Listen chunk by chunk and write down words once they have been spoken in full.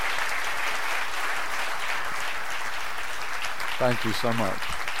Thank you so much.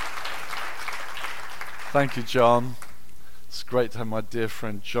 Thank you, John. It's great to have my dear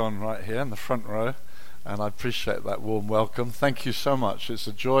friend John right here in the front row, and I appreciate that warm welcome. Thank you so much. It's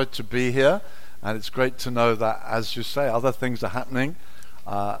a joy to be here, and it's great to know that, as you say, other things are happening.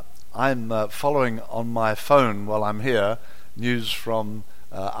 I'm following on my phone while I'm here news from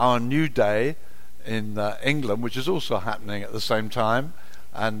our New Day in England, which is also happening at the same time,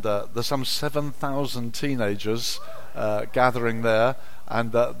 and there's some 7,000 teenagers gathering there.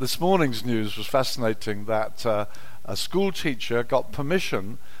 And this morning's news was fascinating that a school teacher got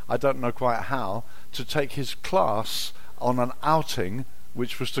permission, I don't know quite how, to take his class on an outing,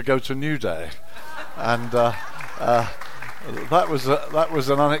 which was to go to New Day. And that was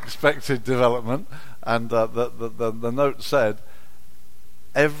an unexpected development. And the note said,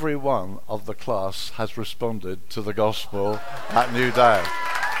 every one of the class has responded to the gospel at New Day.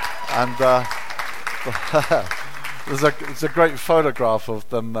 And there's a great photograph of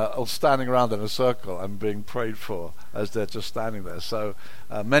them all standing around in a circle and being prayed for as they're just standing there. So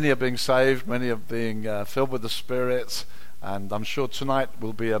many are being saved, many are being filled with the Spirit, and I'm sure tonight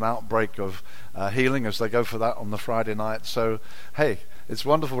will be an outbreak of healing as they go for that on the Friday night. So, hey, it's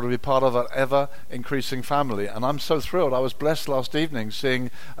wonderful to be part of an ever-increasing family, and I'm so thrilled. I was blessed last evening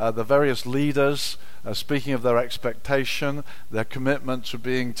seeing the various leaders speaking of their expectation, their commitment to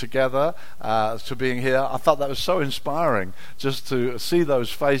being together, to being here. I thought that was so inspiring just to see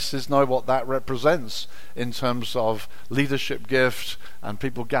those faces, know what that represents in terms of leadership gift, and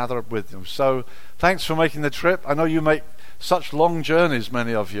people gather up with them. So thanks for making the trip. I know you make such long journeys,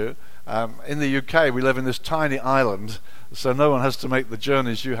 many of you. In the UK, we live in this tiny island, so no one has to make the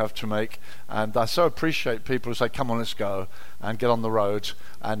journeys you have to make. And I so appreciate people who say, come on, let's go and get on the road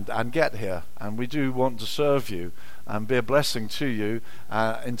and get here. And we do want to serve you and be a blessing to you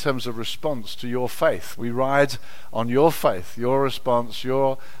in terms of response to your faith. We ride on your faith, your response,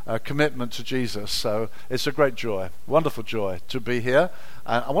 your commitment to Jesus. So it's a great joy, wonderful joy to be here.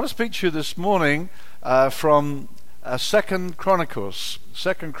 And I want to speak to you this morning from 2 Chronicles.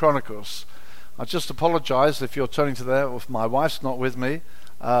 I just apologize if you're turning to there, if my wife's not with me.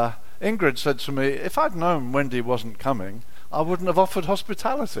 Ingrid said to me, if I'd known Wendy wasn't coming, I wouldn't have offered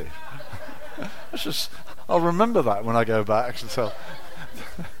hospitality. I'll remember that when I go back. So,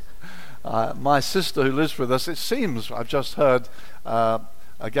 my sister who lives with us, it seems, I've just heard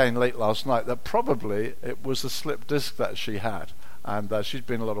again late last night, that probably it was a slip disc that she had. And she's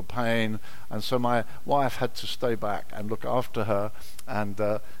been in a lot of pain, and so my wife had to stay back and look after her, and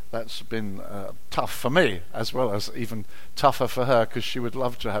that's been tough for me, as well as even tougher for her, because she would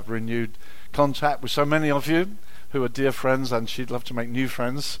love to have renewed contact with so many of you who are dear friends, and she'd love to make new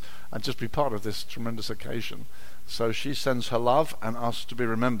friends and just be part of this tremendous occasion. So she sends her love and asks to be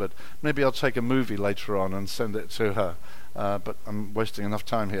remembered. Maybe I'll take a movie later on and send it to her. But I'm wasting enough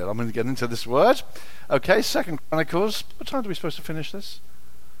time here. I'm going to get into this word. Okay, 2 Chronicles. What time are we supposed to finish this?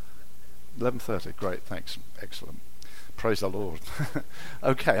 11:30. Great, thanks. Excellent. Praise the Lord.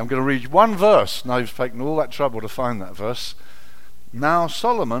 Okay, I'm going to read one verse. Now you've taken all that trouble to find that verse. Now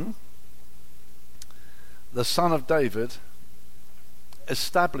Solomon, the son of David,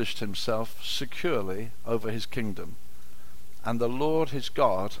 established himself securely over his kingdom, and the Lord his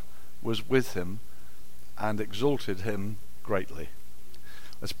God was with him and exalted him greatly.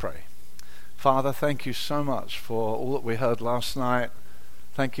 Let's pray. Father, thank you so much for all that we heard last night.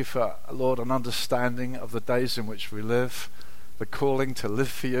 Thank you for, Lord, an understanding of the days in which we live, the calling to live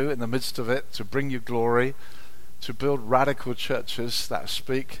for you in the midst of it, to bring you glory, to build radical churches that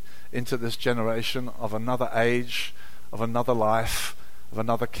speak into this generation of another age, of another life, of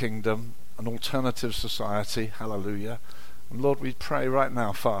another kingdom, an alternative society. Hallelujah. And Lord, we pray right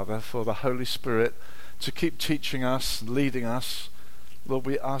now, Father, for the Holy Spirit to keep teaching us, leading us. Lord,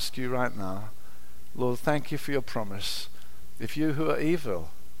 we ask you right now, Lord, thank you for your promise. If you who are evil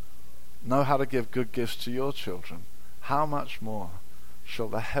know how to give good gifts to your children, how much more shall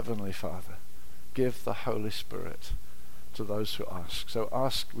the Heavenly Father give the Holy Spirit to those who ask? So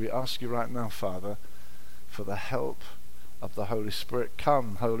we ask you right now, Father, for the help of the Holy Spirit.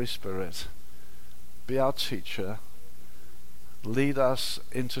 Come, Holy Spirit, be our teacher, lead us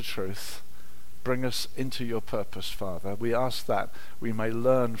into truth, bring us into your purpose, Father. We ask that we may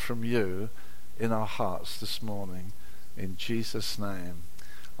learn from you in our hearts this morning. In Jesus' name.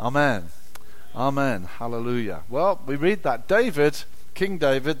 Amen. Amen. Hallelujah. Well, we read that David, King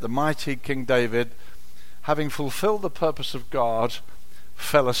David, the mighty King David, having fulfilled the purpose of God,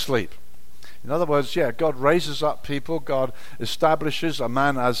 fell asleep. In other words, God raises up people, God establishes a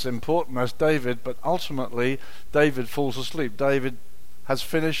man as important as David, but ultimately David falls asleep. David has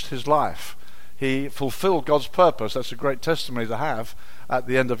finished his life. he fulfilled God's purpose. That's a great testimony to have at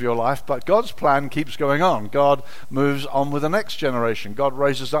the end of your life. But God's plan keeps going on. God moves on with the next generation. God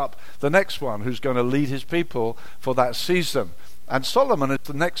raises up the next one who's going to lead his people for that season. And Solomon is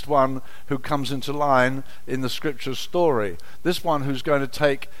the next one who comes into line in the scripture story. This one who's going to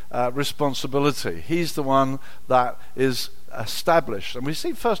take responsibility. He's the one that is established. And we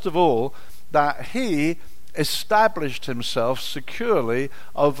see, first of all, that he established himself securely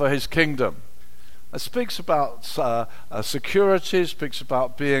over his kingdom. It speaks about security, speaks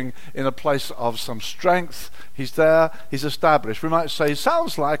about being in a place of some strength. He's there, he's established. We might say he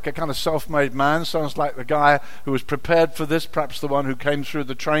sounds like a kind of self-made man, sounds like the guy who was prepared for this, perhaps the one who came through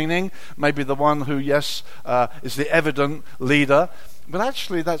the training, maybe the one who, yes, is the evident leader. But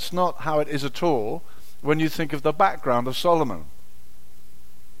actually that's not how it is at all when you think of the background of Solomon.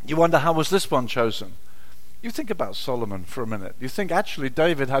 You wonder, how was this one chosen? You think about Solomon for a minute. You think actually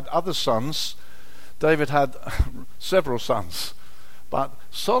David had other sons. David had several sons. But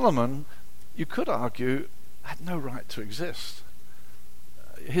Solomon, you could argue, had no right to exist.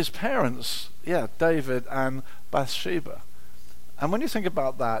 His parents, David and Bathsheba. And when you think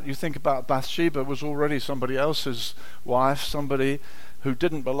about that, you think about Bathsheba was already somebody else's wife, somebody who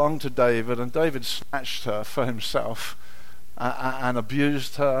didn't belong to David, and David snatched her for himself and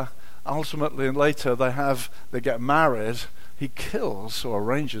abused her. Ultimately, and later they get married. He kills or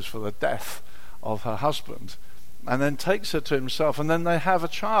arranges for the death of her husband, and then takes her to himself, and then they have a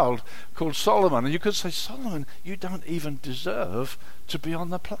child called Solomon. And you could say, Solomon, you don't even deserve to be on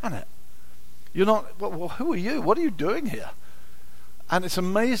the planet. You're not, well, who are you? What are you doing here? And it's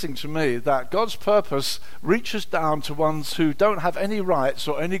amazing to me that God's purpose reaches down to ones who don't have any rights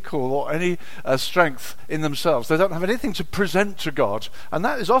or any call or any strength in themselves. They don't have anything to present to God. And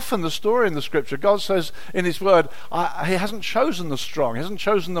that is often the story in the scripture. God says in his word, he hasn't chosen the strong, he hasn't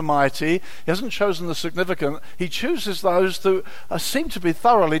chosen the mighty, he hasn't chosen the significant. He chooses those who seem to be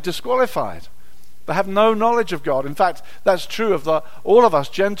thoroughly disqualified. They have no knowledge of God. In fact, that's true of all of us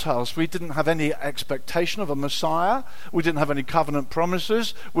Gentiles. We didn't have any expectation of a Messiah. We didn't have any covenant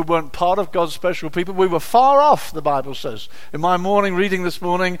promises. We weren't part of God's special people. We were far off, the Bible says. In my morning reading this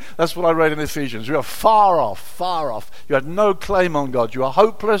morning, that's what I read in Ephesians. We were far off, far off. You had no claim on God. You were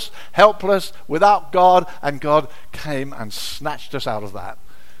hopeless, helpless, without God, and God came and snatched us out of that.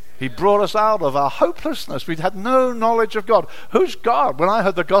 He brought us out of our hopelessness. We'd had no knowledge of God. Who's God? When I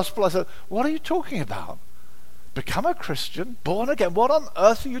heard the gospel, I said, what are you talking about? Become a Christian? Born again? What on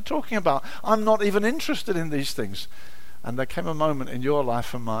earth are you talking about? I'm not even interested in these things. And there came a moment in your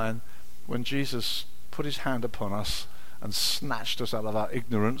life and mine when Jesus put his hand upon us and snatched us out of our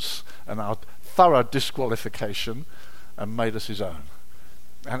ignorance and our thorough disqualification and made us his own.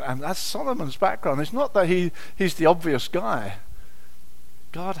 And that's Solomon's background. It's not that he's the obvious guy.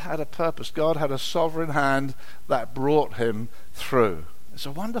 God had a purpose. God had a sovereign hand that brought him through. It's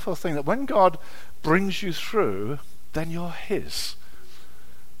a wonderful thing that when God brings you through, then you're his.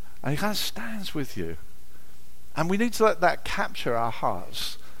 And he kind of stands with you. And we need to let that capture our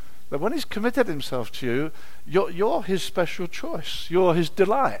hearts. That when he's committed himself to you, you're his special choice. You're his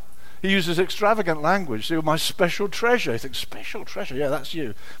delight. He uses extravagant language. You're my special treasure. He thinks, special treasure? Yeah, that's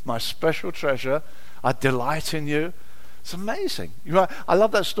you. My special treasure. I delight in you. It's amazing. I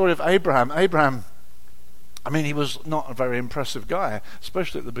love that story of Abraham. Abraham, I mean, he was not a very impressive guy,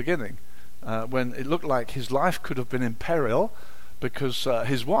 especially at the beginning, when it looked like his life could have been in peril because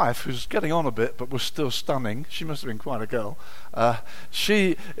his wife, who's getting on a bit but was still stunning, she must have been quite a girl,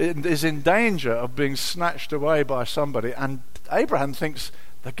 she is in danger of being snatched away by somebody, and Abraham thinks,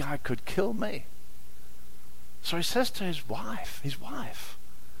 the guy could kill me. So he says to his wife,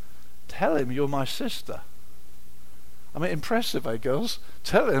 tell him you're my sister. I mean, impressive, eh, girls?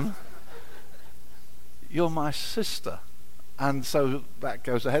 Tell him, you're my sister. And so that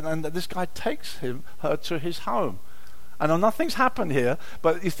goes ahead, and this guy takes her to his home. I know nothing's happened here,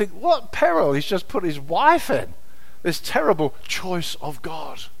 but you think, what peril he's just put his wife in. This terrible choice of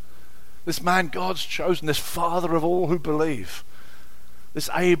God. This man God's chosen, this father of all who believe. This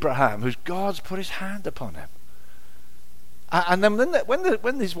Abraham, who's God's put his hand upon him. And then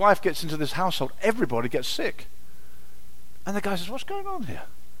when his wife gets into this household, everybody gets sick. And the guy says, what's going on here?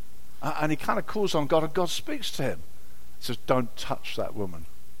 And he kind of calls on God, and God speaks to him. He says, don't touch that woman.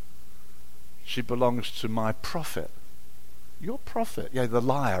 She belongs to my prophet. Your prophet? Yeah, the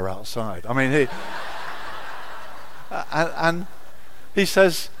liar outside. I mean, and he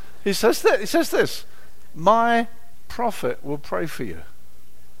says this, my prophet will pray for you.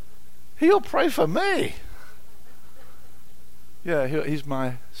 He'll pray for me. Yeah, he's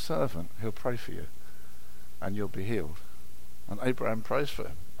my servant. He'll pray for you, and you'll be healed. And Abraham prays for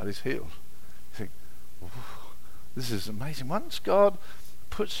him, and he's healed. You think, this is amazing. Once God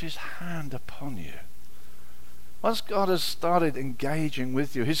puts his hand upon you, once God has started engaging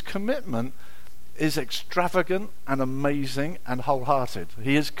with you, his commitment is extravagant and amazing and wholehearted.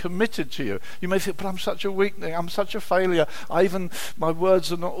 He is committed to you. You may think, but I'm such a weakling, I'm such a failure. My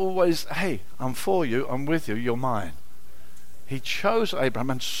words are not always, hey, I'm for you, I'm with you, you're mine. He chose Abraham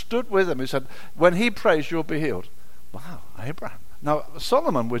and stood with him. He said, when he prays, you'll be healed. Wow, Abraham. Now,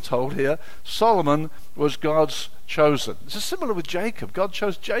 Solomon, we're told here, Solomon was God's chosen. It's similar with Jacob. God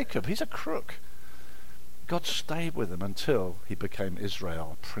chose Jacob. He's a crook. God stayed with him until he became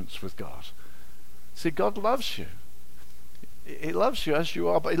Israel, prince with God. See, God loves you. He loves you as you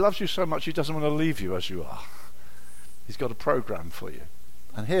are, but he loves you so much he doesn't want to leave you as you are. He's got a program for you.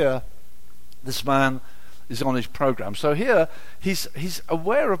 And here, this man is on his program. So here, he's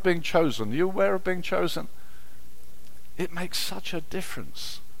aware of being chosen. Are you aware of being chosen? It makes such a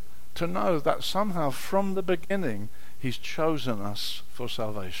difference to know that somehow from the beginning, he's chosen us for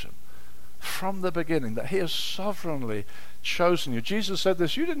salvation. From the beginning, that he has sovereignly chosen you. Jesus said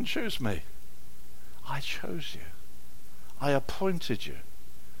this, you didn't choose me. I chose you. I appointed you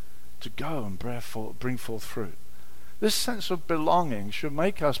to go and bring forth fruit. This sense of belonging should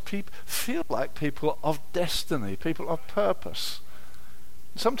make us feel like people of destiny, people of purpose.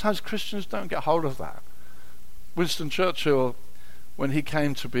 Sometimes Christians don't get hold of that. Winston Churchill, when he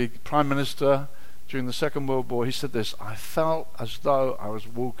came to be Prime Minister during the Second World War, he said this, I felt as though I was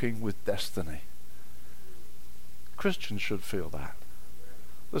walking with destiny. Christians should feel that.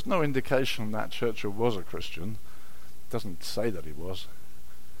 There's no indication that Churchill was a Christian. It doesn't say that he was.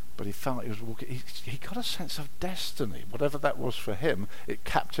 But he felt he was walking. He got a sense of destiny. Whatever that was for him, it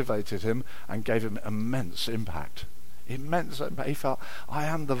captivated him and gave him immense impact. Immense impact. He felt, I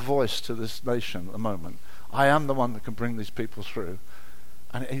am the voice to this nation at the moment. I am the one that can bring these people through.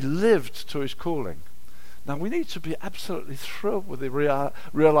 And he lived to his calling. Now we need to be absolutely thrilled with the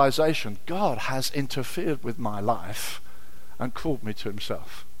realization God has interfered with my life and called me to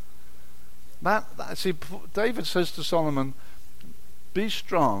himself. See, David says to Solomon, be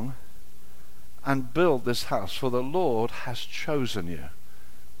strong and build this house, for the Lord has chosen you.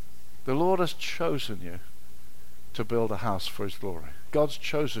 The Lord has chosen you to build a house for his glory. God's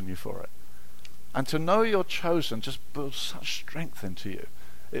chosen you for it. And to know you're chosen just builds such strength into you.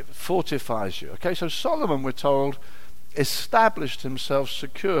 It fortifies you. Okay, so Solomon, we're told, established himself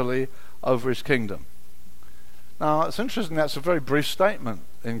securely over his kingdom. Now, it's interesting, that's a very brief statement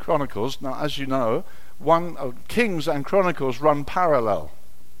in Chronicles. Now, as you know, Kings and Chronicles run parallel.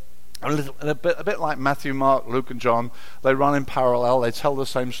 A bit like Matthew, Mark, Luke, and John, they run in parallel. They tell the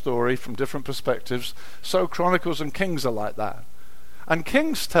same story from different perspectives. So Chronicles and Kings are like that. And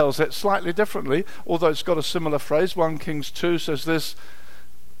Kings tells it slightly differently, although it's got a similar phrase. 1 Kings 2 says this,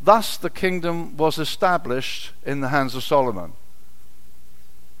 thus the kingdom was established in the hands of Solomon.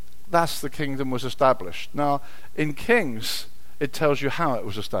 Thus the kingdom was established. Now, in Kings, it tells you how it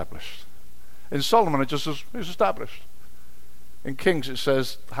was established. In Solomon, it just says it was established. In Kings, it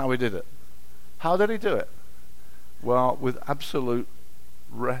says how he did it. How did he do it? Well, with absolute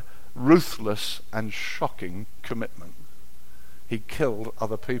ruthless and shocking commitment. He killed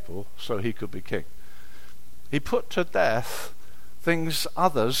other people so he could be king. He put to death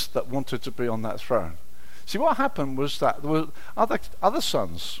others that wanted to be on that throne. See, what happened was that there were other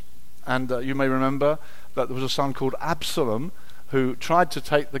sons. And you may remember that there was a son called Absalom who tried to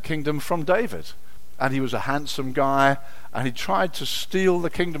take the kingdom from David. And he was a handsome guy, and he tried to steal the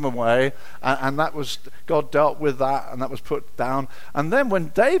kingdom away, and that was, God dealt with that, and that was put down. And then when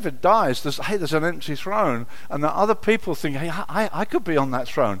David dies, there's an empty throne, and the other people think, hey, I could be on that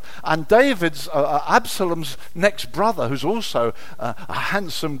throne. And David's, Absalom's next brother, who's also a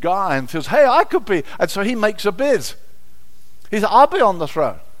handsome guy, and feels, hey, I could be, and so he makes a bid. He said, I'll be on the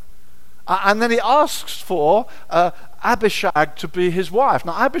throne. And then he asks for Abishag to be his wife.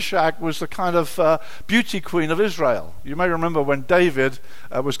 Now, Abishag was the kind of beauty queen of Israel. You may remember when David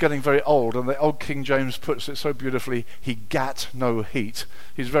was getting very old, and the old King James puts it so beautifully, he gat no heat.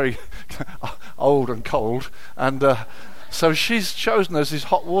 He's very old and cold, and so she's chosen as his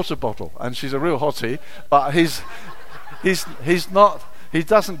hot water bottle, and she's a real hottie, but he's not. He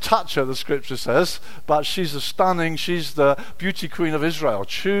doesn't touch her, the scripture says, but she's she's the beauty queen of Israel.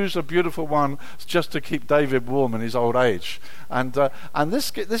 Choose a beautiful one just to keep David warm in his old age. And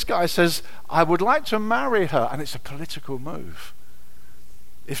this guy says, I would like to marry her. And it's a political move.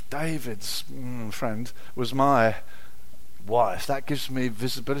 If David's friend was my wife, that gives me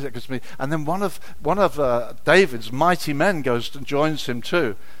visibility, that gives me... And then one of David's mighty men goes and joins him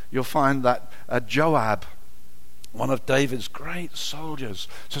too. You'll find that Joab one of David's great soldiers,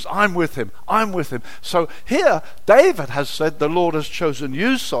 says, I'm with him, I'm with him. So here, David has said, the Lord has chosen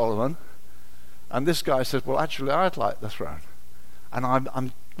you, Solomon. And this guy says, well, actually, I'd like the throne. And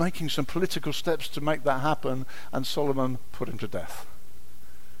I'm making some political steps to make that happen. And Solomon put him to death.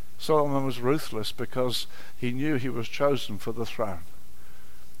 Solomon was ruthless because he knew he was chosen for the throne.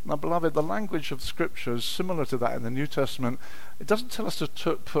 Now, beloved, the language of Scripture is similar to that in the New Testament. It doesn't tell us to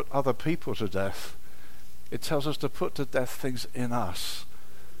put other people to death. It tells us to put to death things in us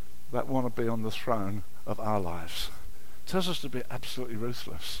that want to be on the throne of our lives. It tells us to be absolutely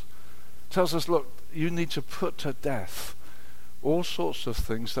ruthless. It tells us, look, you need to put to death all sorts of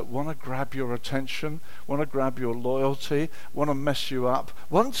things that want to grab your attention, want to grab your loyalty, want to mess you up,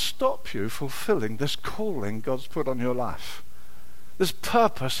 won't stop you fulfilling this calling God's put on your life. This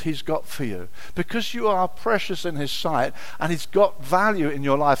purpose he's got for you. Because you are precious in his sight and he's got value in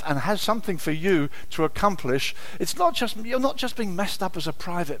your life and has something for you to accomplish, you're not just being messed up as a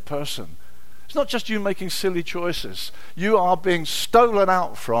private person. It's not just you making silly choices. You are being stolen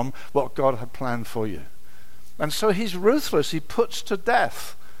out from what God had planned for you. And so he's ruthless. He puts to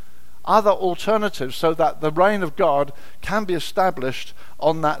death other alternatives so that the reign of God can be established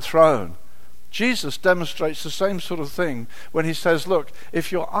on that throne. Jesus demonstrates the same sort of thing when he says, look,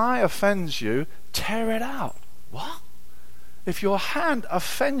 if your eye offends you, tear it out. What? If your hand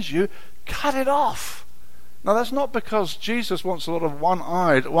offends you, cut it off. Now that's not because Jesus wants a lot of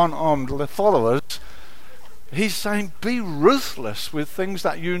one-eyed, one-armed followers. He's saying be ruthless with things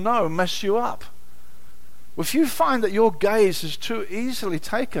that you know mess you up. If you find that your gaze is too easily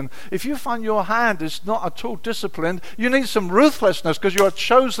taken, if you find your hand is not at all disciplined, you need some ruthlessness because you're a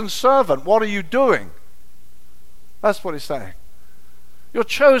chosen servant. What are you doing? That's what he's saying. You're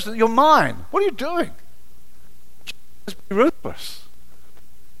chosen, you're mine. What are you doing? Just be ruthless.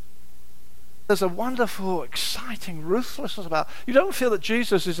 There's a wonderful, exciting ruthlessness about it. You don't feel that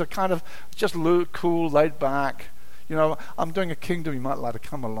Jesus is a kind of just cool, laid back. You know, I'm doing a kingdom, you might like to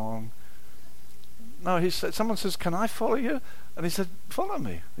come along. No, he said, someone says, can I follow you? And he said, follow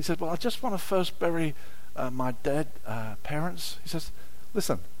me. He said, well, I just want to first bury my dead parents. He says,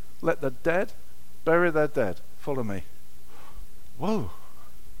 listen, let the dead bury their dead. Follow me. Whoa.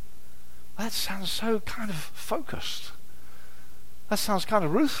 That sounds so kind of focused. That sounds kind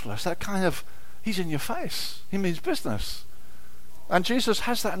of ruthless. That kind of, he's in your face. He means business. And Jesus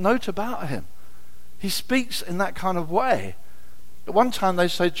has that note about him. He speaks in that kind of way. At one time they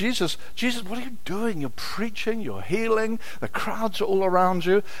say, Jesus, what are you doing? You're preaching, you're healing, the crowds are all around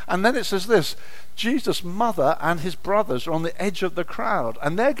you. And then it says this, Jesus' mother and his brothers are on the edge of the crowd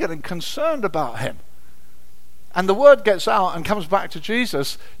and they're getting concerned about him. And the word gets out and comes back to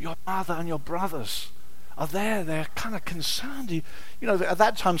Jesus, your mother and your brothers are there. They're kind of concerned. You know, at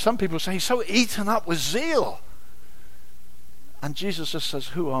that time some people say he's so eaten up with zeal. And Jesus just says,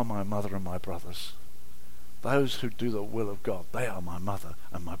 who are my mother and my brothers? Those who do the will of God, they are my mother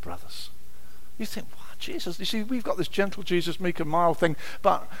and my brothers. You think, wow, Jesus, you see, we've got this gentle Jesus, meek and mild thing,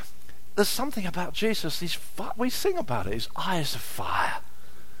 but there's something about Jesus, we sing about it, his eyes of fire,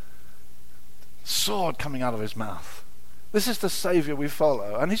 sword coming out of his mouth. This is the Savior we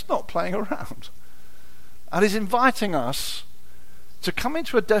follow, and he's not playing around. And he's inviting us to come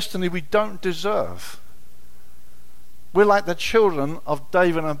into a destiny we don't deserve. We're like the children of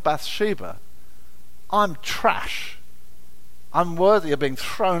David and Bathsheba. I'm trash. I'm worthy of being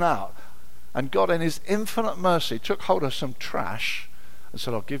thrown out. And God in his infinite mercy took hold of some trash and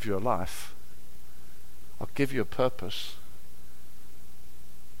said, I'll give you a life. I'll give you a purpose.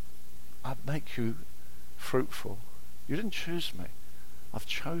 I'll make you fruitful. You didn't choose me. I've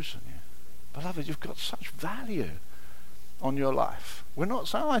chosen you. Beloved, you've got such value on your life. We're not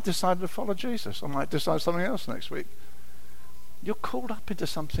saying, I decided to follow Jesus. I might decide something else next week. You're called up into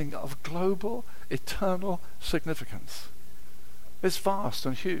something of global, eternal significance. It's vast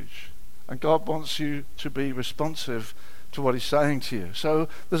and huge. And God wants you to be responsive to what he's saying to you. So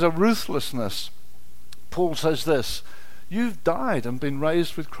there's a ruthlessness. Paul says this, you've died and been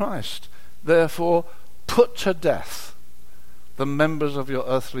raised with Christ. Therefore, put to death the members of your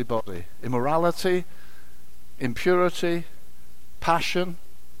earthly body. Immorality, impurity, passion,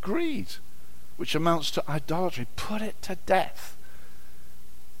 greed, which amounts to idolatry. Put it to death.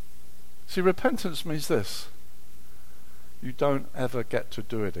 See, repentance means this. You don't ever get to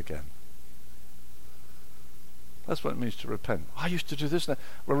do it again. That's what it means to repent. I used to do this.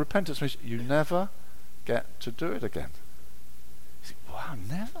 Well, repentance means you never get to do it again. You think, wow,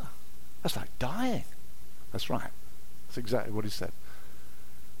 never. That's like dying. That's right. That's exactly what he said.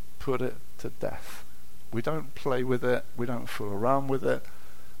 Put it to death. We don't play with it. We don't fool around with it.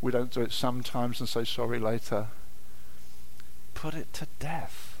 We don't do it sometimes and say sorry later. put it to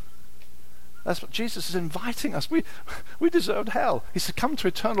death. That's what Jesus is inviting us. We deserved hell. He said, come to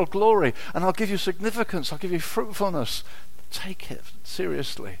eternal glory, and I'll give you significance, I'll give you fruitfulness. Take it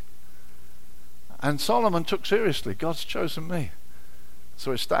seriously. And Solomon took seriously, God's chosen me.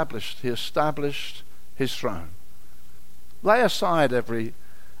 So he established his throne. Lay aside every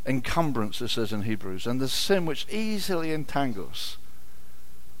encumbrance, it says in Hebrews, and the sin which easily entangles.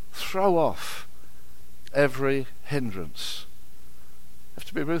 Throw off every hindrance. You have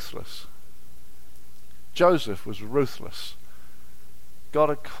to be ruthless. Joseph was ruthless. God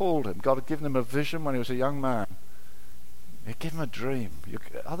had called him. God had given him a vision when he was a young man. He gave him a dream.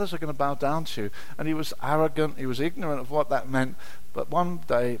 Others are going to bow down to you. And he was arrogant. He was ignorant of what that meant. But one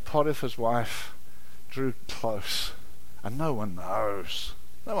day, Potiphar's wife drew close. And no one knows.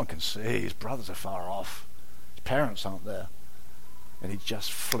 No one can see. His brothers are far off. His parents aren't there. And he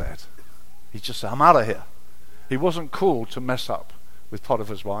just fled. He just said, I'm out of here. He wasn't called to mess up with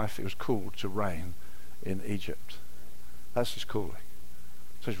Potiphar's wife. He was called to reign in Egypt. That's his calling.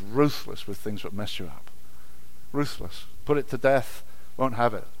 So he's ruthless with things that mess you up. Ruthless. Put it to death, won't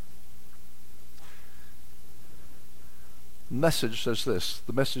have it. Message says this,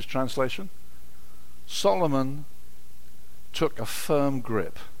 the Message translation. Solomon took a firm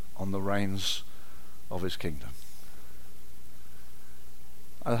grip on the reins of his kingdom.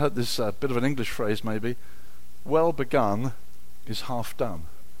 I heard this bit of an English phrase maybe. Well begun is half done.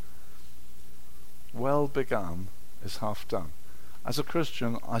 Well begun is half done. As a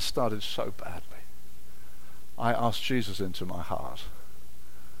Christian, I started so badly. I asked Jesus into my heart.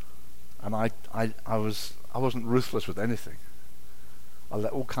 And I wasn't ruthless with anything. I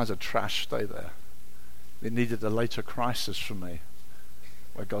let all kinds of trash stay there. It needed a later crisis for me,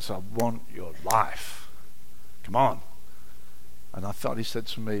 where God said, I want your life. Come on. And I felt he said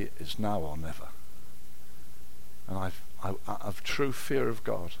to me, it's now or never. And I've true fear of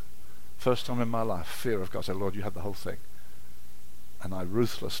God. First time in my life, fear of God. I said, Lord, you have the whole thing. And I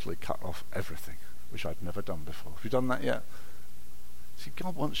ruthlessly cut off everything, which I'd never done before. Have you done that yet? See,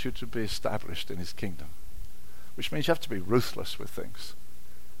 God wants you to be established in his kingdom, which means you have to be ruthless with things.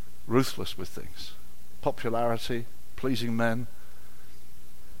 Ruthless with things. Popularity, pleasing men,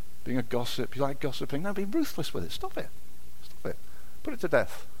 being a gossip. You like gossiping? No, be ruthless with it. Stop it. Stop it. Put it to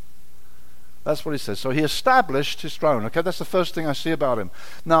death. That's what he says. So he established his throne. Okay, that's the first thing I see about him.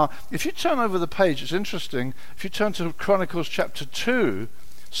 Now, if you turn over the page, it's interesting. If you turn to Chronicles chapter 2,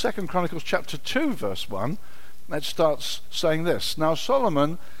 2 Chronicles chapter 2, verse 1, it starts saying this. Now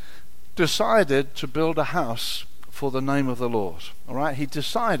Solomon decided to build a house for the name of the Lord. All right, he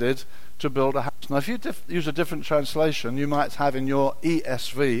decided to build a house. Now, if you use a different translation, you might have in your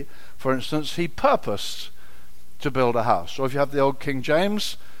ESV, for instance, he purposed to build a house. Or if you have the old King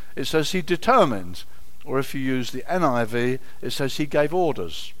James, it says he determined. Or if you use the NIV, it says he gave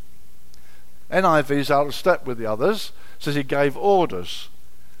orders. NIV is out of step with the others. It says he gave orders.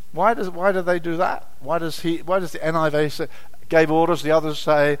 Why do they do that? Why does the NIV say gave orders, the others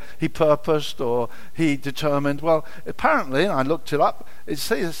say he purposed or he determined? Well, apparently, and I looked it up, it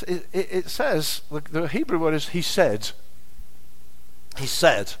says the Hebrew word is he said. He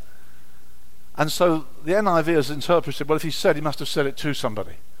said. And so the NIV has interpreted, well, if he said, he must have said it to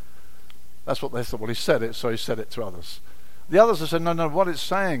somebody. That's what they thought. Well, he said it, so he said it to others. The others have said, no, what it's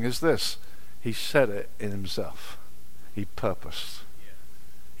saying is this. He said it in himself. He purposed.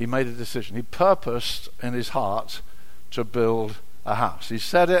 He made a decision. He purposed in his heart to build a house. He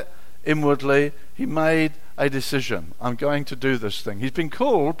said it inwardly. He made a decision. I'm going to do this thing. He's been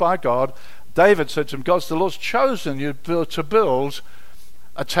called by God. David said to him, the Lord's chosen you to build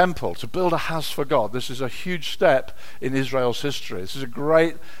a temple, to build a house for God. This is a huge step in Israel's history. This is a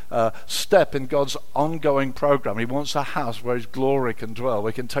great step in God's ongoing program. He wants a house where his glory can dwell,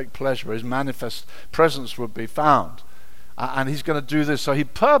 where he can take pleasure, where his manifest presence would be found. And he's going to do this. So he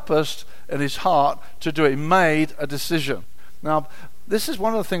purposed in his heart to do it. He made a decision. Now, this is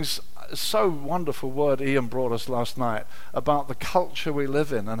one of the things, so wonderful word Ian brought us last night about the culture we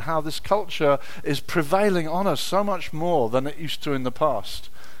live in and how this culture is prevailing on us so much more than it used to in the past.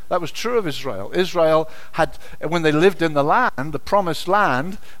 That was true of Israel. Israel had, when they lived in the land, the promised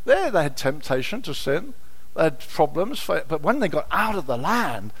land, they had temptation to sin. They had problems, but when they got out of the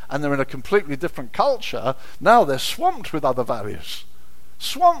land and they're in a completely different culture, now they're swamped with other values.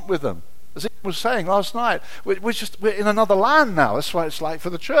 Swamped with them. As Ian was saying last night, we're in another land now. That's what it's like for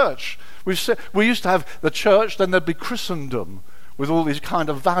the church. We used to have the church, then there'd be Christendom with all these kind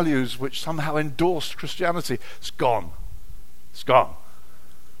of values which somehow endorsed Christianity. It's gone. It's gone.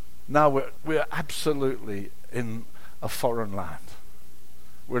 Now we're absolutely in a foreign land.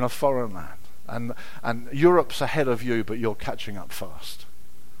 We're in a foreign land. and Europe's ahead of you, but you're catching up fast.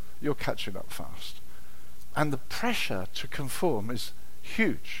 You're catching up fast. And the pressure to conform is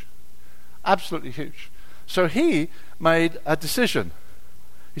huge, absolutely huge. So he made a decision.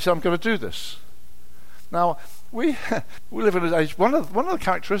 He said, I'm going to do this. Now, we live in an age, one of the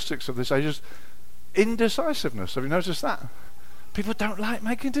characteristics of this age is indecisiveness. Have you noticed that? People don't like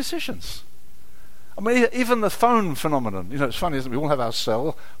making decisions. I mean, even the phone phenomenon. It's funny, isn't it? We all have our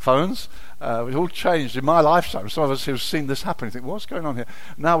cell phones. We've all changed in my lifetime. Some of us who've seen this happen, you think, what's going on here?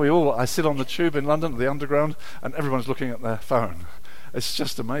 Now I sit on the tube in London, the underground, and everyone's looking at their phone. It's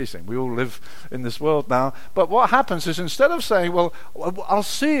just amazing. We all live in this world now. But what happens is, instead of saying, well, I'll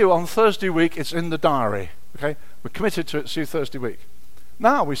see you on Thursday week, it's in the diary. Okay? We're committed to it, see you Thursday week.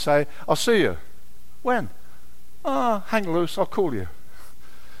 Now we say, I'll see you. When? Hang loose, I'll call you.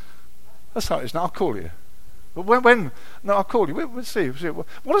 That's how it is now, I'll call you. But when? No, I'll call you. We'll see. What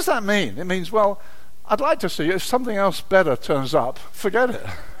does that mean? It means, well, I'd like to see you. If something else better turns up, forget it.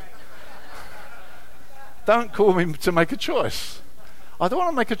 Don't call me to make a choice. I don't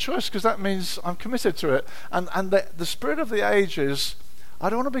want to make a choice because that means I'm committed to it. And the spirit of the age is, I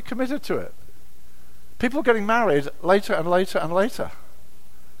don't want to be committed to it. People getting married later and later and later.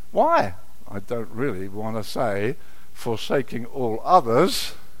 Why? I don't really want to say forsaking all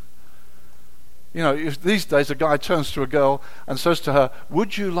others. These days a guy turns to a girl and says to her,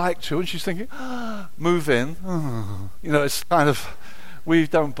 would you like to? And she's thinking, move in. It's kind of, we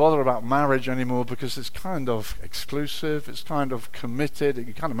don't bother about marriage anymore because it's kind of exclusive, it's kind of committed,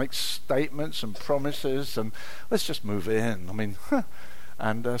 you kind of make statements and promises and let's just move in. I mean,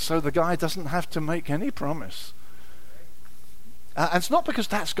 and so the guy doesn't have to make any promise. And it's not because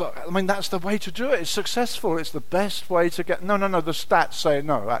that's the way to do it. It's successful. It's the best way to get... No, the stats say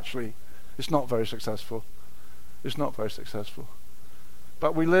no, actually. It's not very successful. It's not very successful.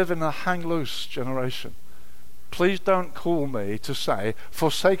 But we live in a hang-loose generation. Please don't call me to say,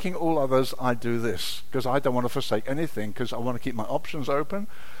 forsaking all others, I do this. Because I don't want to forsake anything, because I want to keep my options open.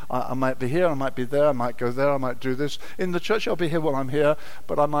 I might be here, I might be there, I might go there, I might do this. In the church, I'll be here while I'm here,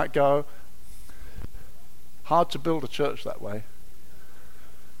 but I might go... Hard to build a church that way.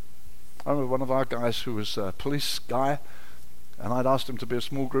 I remember one of our guys who was a police guy, and I'd asked him to be a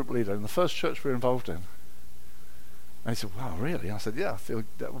small group leader in the first church we were involved in. And he said, wow, really? I said, yeah, I feel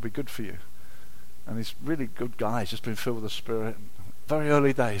that would be good for you. And he's a really good guy. He's just been filled with the Spirit. Very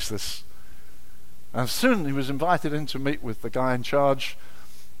early days, this. And soon he was invited in to meet with the guy in charge.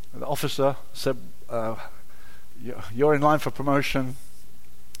 The officer said, you're in line for promotion.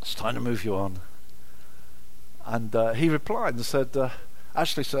 It's time to move you on. And he replied and said,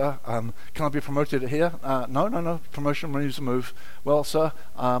 actually, sir, can I be promoted here? No. Promotion needs to move. Well, sir,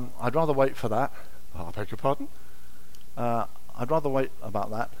 I'd rather wait for that. I beg your pardon? I'd rather wait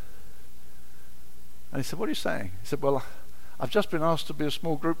about that. And he said, what are you saying? He said, well, I've just been asked to be a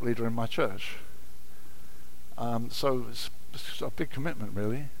small group leader in my church. So it's a big commitment,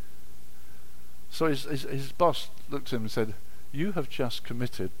 really. So his boss looked at him and said, you have just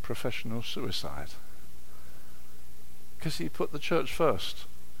committed professional suicide. Because he put the church first.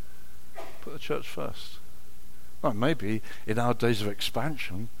 Put the church first. Well, maybe in our days of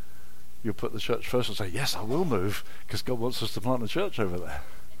expansion, you put the church first and say, yes, I will move, because God wants us to plant a church over there.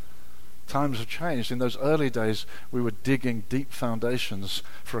 Times have changed. In those early days, we were digging deep foundations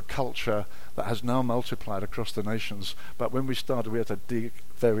for a culture that has now multiplied across the nations. But when we started, we had to dig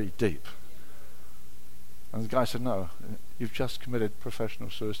very deep. And the guy said, no, you've just committed professional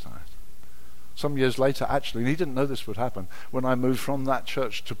suicide. Some years later, actually, and he didn't know this would happen, when I moved from that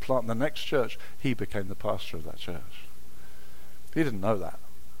church to plant the next church, he became the pastor of that church. He didn't know that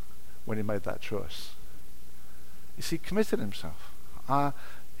when he made that choice. You see, he committed himself.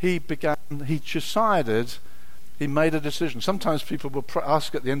 He decided, he made a decision. Sometimes people will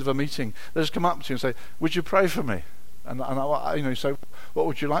ask at the end of a meeting, they'll just come up to you and say, would you pray for me? And you say, what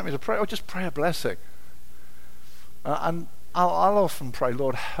would you like me to pray? Or just pray a blessing. And I'll often pray,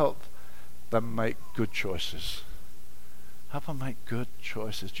 Lord, help them make good choices. Help them make good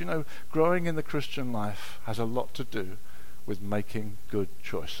choices. Do you know, growing in the Christian life has a lot to do with making good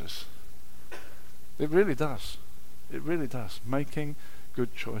choices. It really does. It really does. Making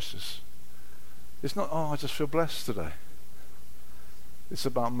good choices. It's not, I just feel blessed today. It's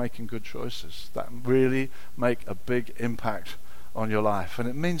about making good choices that really make a big impact on your life. And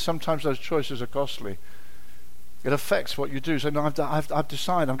it means sometimes those choices are costly. It affects what you do. So no, I've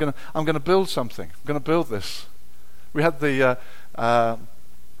decided I'm going to build something. I'm going to build this. We had the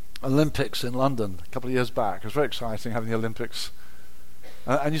Olympics in London a couple of years back. It was very exciting having the Olympics.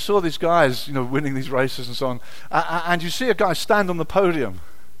 And you saw these guys, winning these races and so on. And you see a guy stand on the podium.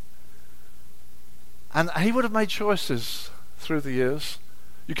 And he would have made choices through the years.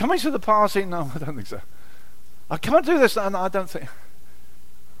 You coming to the party? No, I don't think so. I can't do this. No, I don't think.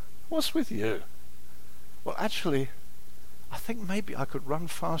 What's with you? Well, actually, I think maybe I could run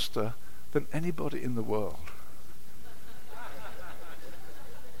faster than anybody in the world.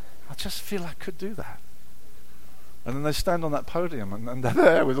 I just feel I could do that. And then they stand on that podium and they're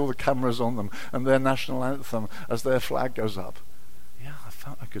there with all the cameras on them and their national anthem as their flag goes up. Yeah, I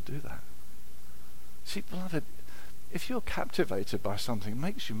felt I could do that. See, beloved, if you're captivated by something, it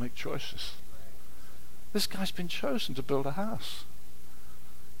makes you make choices. This guy's been chosen to build a house.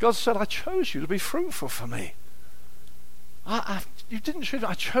 God said, I chose you to be fruitful for me. You didn't choose me,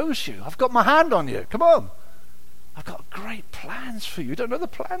 I chose you. I've got my hand on you. Come on. I've got great plans for you. You don't know the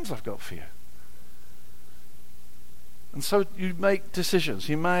plans I've got for you. And so you make decisions.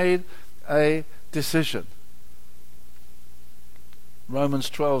 He made a decision. Romans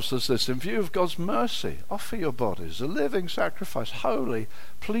 12 says this, in view of God's mercy, offer your bodies a living sacrifice, holy,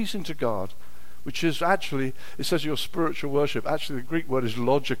 pleasing to God, which is actually, it says your spiritual worship. Actually, the Greek word is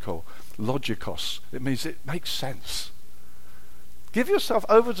logical, logikos. It means it makes sense. Give yourself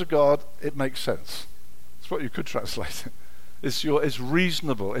over to God, it makes sense. That's what you could translate it. It's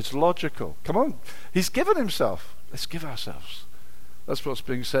reasonable, it's logical. Come on, he's given himself. Let's give ourselves. That's what's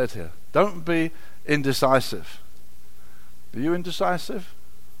being said here. Don't be indecisive. Are you indecisive?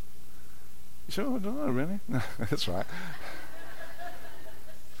 You say, oh, I don't know, really? No, that's right.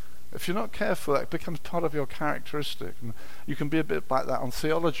 If you're not careful, that becomes part of your characteristic. And you can be a bit like that on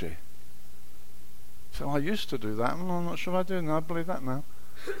theology. So I used to do that. I'm not sure I do now. I believe that now.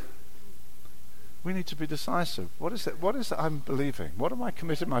 We need to be decisive. What is it? What is it I'm believing? What am I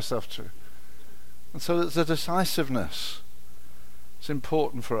committing myself to? And so there's a decisiveness. It's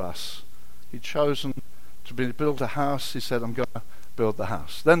important for us. He'd chosen to build a house. He said, I'm going to build the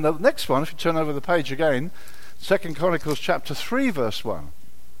house. Then the next one, if you turn over the page again, 2 Chronicles chapter 3 verse 1.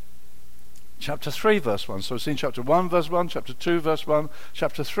 Chapter 3 verse 1. So we've seen chapter 1 verse 1, chapter 2 verse 1,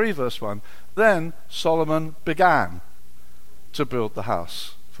 chapter 3 verse 1. Then Solomon began to build the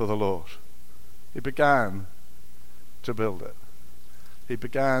house for the Lord. He began to build it. He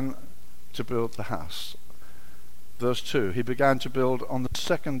began to build the house. Verse 2, he began to build on the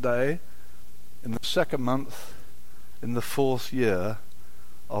second day, in the second month, in the 4th year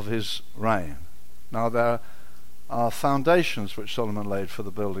of his reign. Now there are foundations which Solomon laid for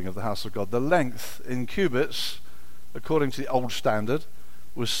the building of the house of God. The length in cubits, according to the old standard,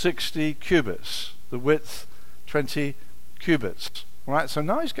 was 60 cubits. The width, 20 cubits. Right, so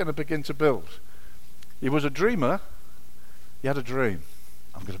now he's going to begin to build. He was a dreamer. He had a dream.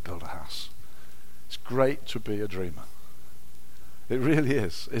 I'm going to build a house. It's great to be a dreamer. It really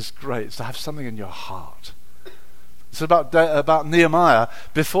is. It's great. It's to have something in your heart. It's about Nehemiah.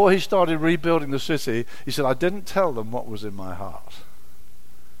 Before he started rebuilding the city, he said, I didn't tell them what was in my heart.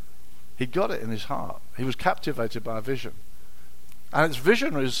 He got it in his heart. He was captivated by a vision. And it's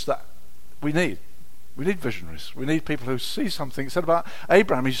visionaries that we need. We need visionaries. We need people who see something. It said about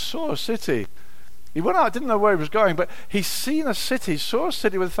Abraham, he saw a city. He went out, didn't know where he was going, but he's seen a city, saw a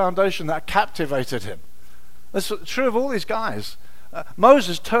city with a foundation that captivated him. That's true of all these guys.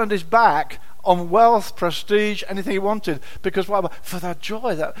 Moses turned his back on wealth, prestige, anything he wanted, because why? For the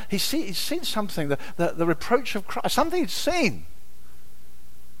joy that he'd seen something, the reproach of Christ, something he'd seen.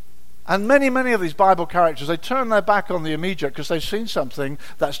 And many of these Bible characters, they turn their back on the immediate because they've seen something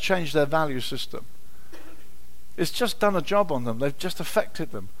that's changed their value system. It's just done a job on them. They've just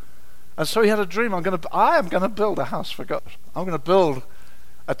affected them. And so he had a dream. I am going to build a house for God. I'm going to build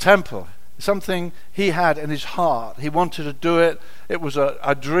a temple. Something he had in his heart. He wanted to do it. It was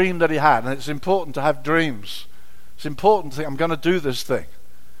a dream that he had. And it's important to have dreams. It's important to think, I'm going to do this thing.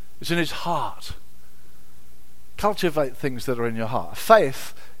 It's in his heart. Cultivate things that are in your heart.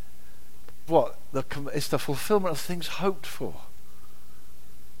 Faith, it's the fulfillment of things hoped for.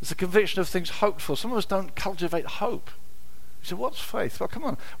 It's the conviction of things hoped for. Some of us don't cultivate hope. You say, what's faith? Well, come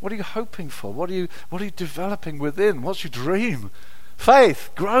on. What are you hoping for? What are you developing within? What's your dream? Faith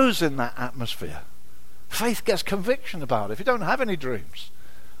grows in that atmosphere. Faith gets conviction about it. If you don't have any dreams,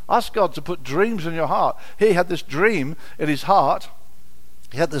 ask God to put dreams in your heart. He had this dream in his heart.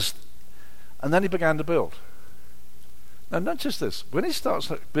 He had this, and then he began to build. Now, notice this. When he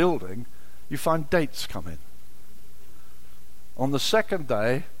starts building, you find dates come in. On the second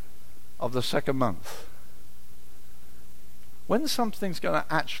day of the second month. When something's going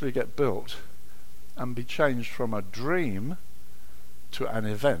to actually get built and be changed from a dream to an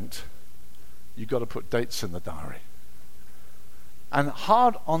event, you've got to put dates in the diary. And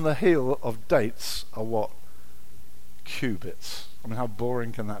hard on the heel of dates are what? Cubits. I mean, how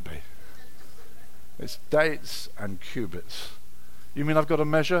boring can that be? It's dates and cubits. You mean I've got to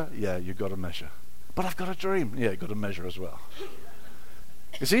measure? Yeah, you've got to measure. But I've got a dream. Yeah, you've got to measure as well.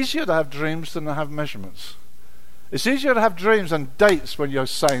 It's easier to have dreams than to have measurements. It's easier to have dreams and dates when you're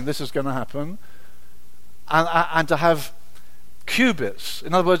saying this is going to happen, and to have cubits.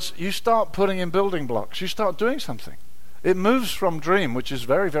 In other words, you start putting in building blocks. You start doing something. It moves from dream, which is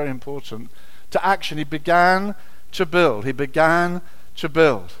very, very important, to action. He began to build. He began to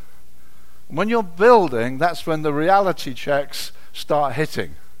build. When you're building, that's when the reality checks start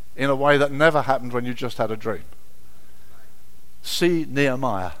hitting in a way that never happened when you just had a dream. See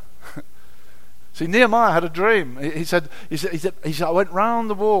Nehemiah. See, Nehemiah had a dream. He said, I went round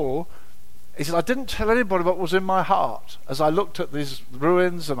the wall. He said, I didn't tell anybody what was in my heart as I looked at these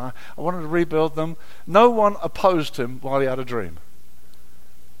ruins and I wanted to rebuild them. No one opposed him while he had a dream.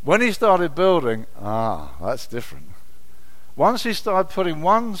 When he started building, that's different. Once he started putting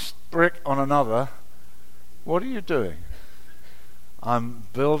one brick on another, what are you doing? I'm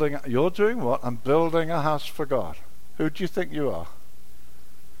building. You're doing what? I'm building a house for God. Who do you think you are?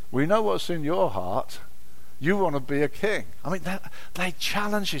 We know what's in your heart. You want to be a king. I mean, they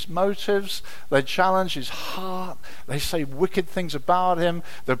challenge his motives. They challenge his heart. They say wicked things about him.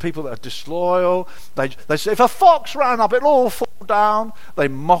 There are people that are disloyal. They say, if a fox ran up, it'll all fall down. They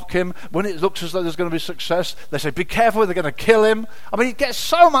mock him. When it looks as though there's going to be success, they say, be careful, they're going to kill him. I mean, he gets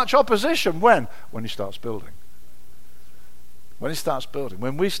so much opposition. When he starts building. When he starts building.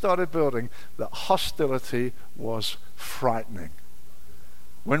 When we started building, the hostility was frightening.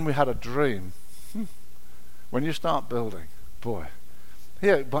 When we had a dream, when you start building, boy.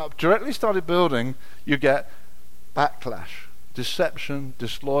 Here, but directly started building, you get backlash, deception,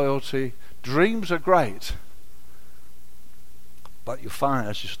 disloyalty. Dreams are great. But you find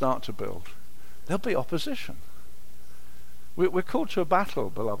as you start to build, there'll be opposition. We're called to a battle,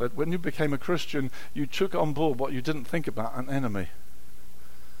 beloved. When you became a Christian, you took on board what you didn't think about, an enemy.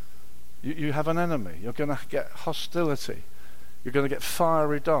 You have an enemy. You're going to get hostility. You're going to get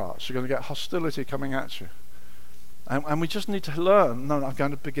fiery darts. You're going to get hostility coming at you. And we just need to learn, no, I'm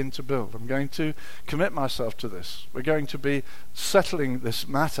going to begin to build. I'm going to commit myself to this. We're going to be settling this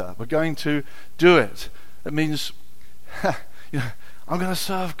matter. We're going to do it. It means, I'm going to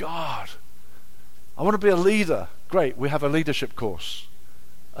serve God. I want to be a leader. Great, we have a leadership course.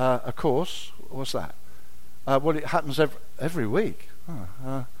 A course? What's that? Well, it happens every week.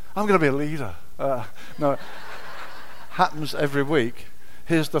 I'm going to be a leader. No, happens every week.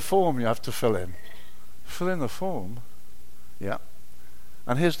 Here's the form you have to fill in. Fill in the form. Yeah.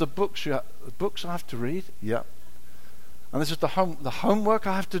 And here's the books I have to read. Yeah. And this is the homework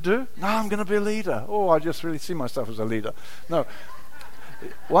I have to do. No, I'm going to be a leader. Oh, I just really see myself as a leader. No.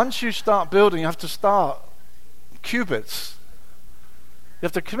 Once you start building, you have to start cubits. You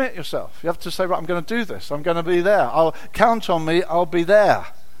have to commit yourself. You have to say, right, I'm going to do this. I'm going to be there. I'll count on me. I'll be there.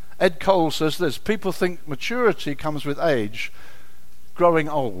 Ed Cole says this. People think maturity comes with age. Growing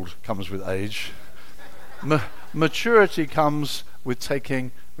old comes with age. Maturity comes with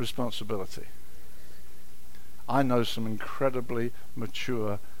taking responsibility. I know some incredibly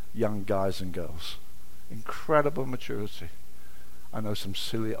mature young guys and girls. Incredible maturity. I know some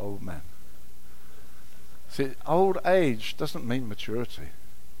silly old men. See, old age doesn't mean maturity.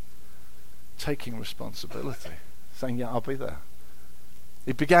 Taking responsibility. Saying, yeah, I'll be there.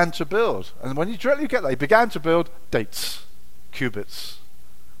 He began to build. And when you directly get there, he began to build dates, cubits.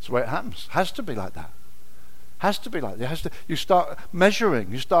 That's the way it happens. Has to be like that. Has to be like that. You start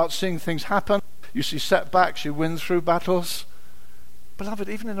measuring. You start seeing things happen. You see setbacks. You win through battles. Beloved,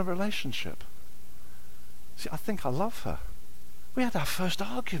 even in a relationship. See, I think I love her. We had our first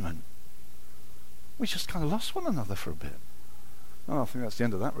argument. We just kind of lost one another for a bit. Oh, I think that's the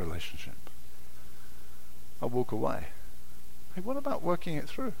end of that relationship. I'll walk away. Hey, what about working it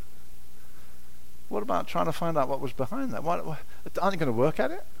through? What about trying to find out what was behind that? Aren't you going to work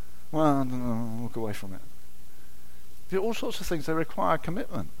at it? Well, no, I'll walk away from it. There are all sorts of things that require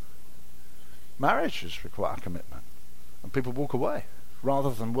commitment. Marriages require commitment. And people walk away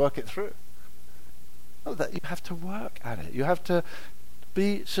rather than work it through. No, that you have to work at it. You have to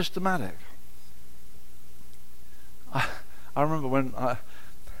be systematic. I remember when I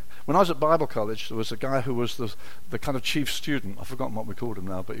was at Bible college, there was a guy who was the kind of chief student. I've forgotten what we called him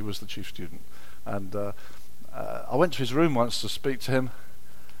now, but he was the chief student. And I went to his room once to speak to him.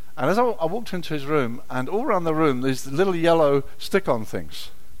 And as I walked into his room, and all around the room, there's little yellow stick-on things.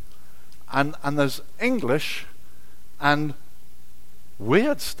 And there's English and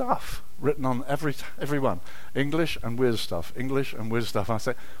weird stuff written on every one. English and weird stuff. English and weird stuff. And I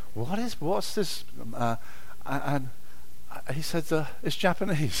say, what's this? And he said, it's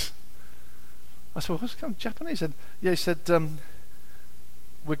Japanese. I said, well, what's going on, Japanese? He said, yeah, he said, I'm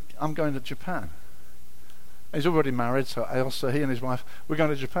going to Japan. He's already married, so he and his wife, we're going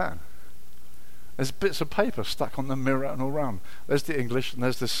to Japan. There's bits of paper stuck on the mirror and all around. There's the English and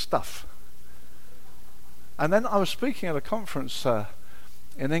there's this stuff. And then I was speaking at a conference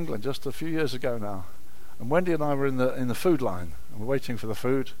in England just a few years ago now, and Wendy and I were in the food line, and we're waiting for the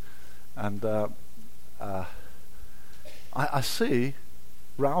food, and I see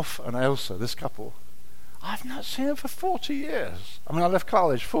Ralph and Ailsa, this couple. I've not seen them for 40 years. I mean, I left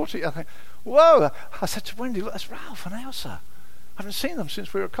college, 40, I think, whoa! I said to Wendy, look, that's Ralph and Ailsa. I haven't seen them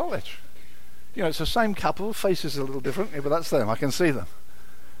since we were at college. You know, it's the same couple, faces a little different, but that's them, I can see them.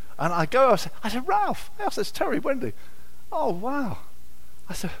 And I said, Ralph, Ailsa, it's Terry, Wendy. Oh, wow.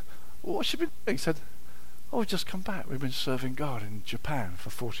 I said, well, what's she been doing? He said, oh, we've just come back. We've been serving God in Japan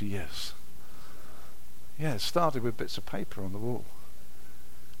for 40 years. Yeah, it started with bits of paper on the wall.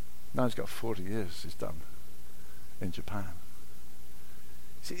 Now he's got 40 years he's done in Japan.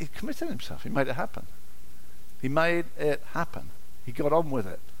 See, he committed himself. He made it happen. He made it happen. He got on with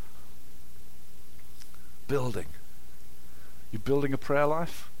it. Building. You building a prayer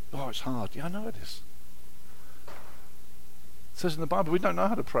life? Oh, it's hard. Yeah, I know it is. It says in the Bible we don't know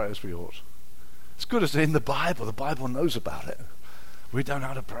how to pray as we ought. It's good as in the Bible knows about it. We don't know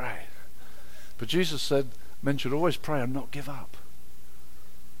how to pray. But Jesus said men should always pray and not give up.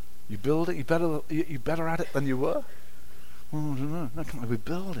 You build it, you better at it than you were? Oh, no, come on, we're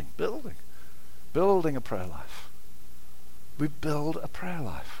building a prayer life. We build a prayer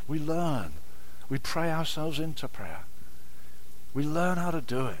life. We learn. We pray ourselves into prayer. We learn how to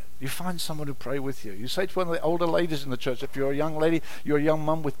do it. You find someone to pray with you. You say to one of the older ladies in the church, if you're a young lady, you're a young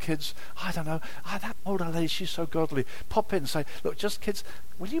mum with kids, I don't know, that older lady, she's so godly. Pop in and say, look, just kids,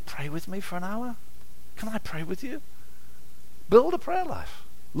 will you pray with me for an hour? Can I pray with you? Build a prayer life.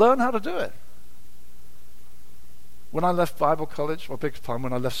 Learn how to do it. When I left Bible college, or big time,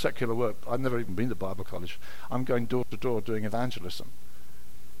 when I left secular work, I'd never even been to Bible college. I'm going door to door doing evangelism.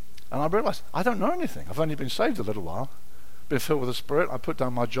 And I realized I don't know anything. I've only been saved a little while. Been filled with the Spirit. I put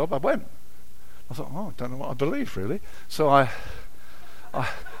down my job. I went. I thought, I don't know what I believe really. So I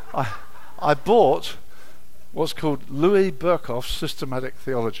bought what's called Louis Berkhof's Systematic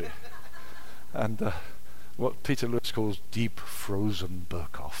Theology, and what Peter Lewis calls Deep Frozen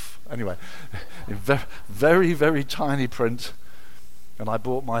Berkhof. Anyway, in very, very tiny print, and I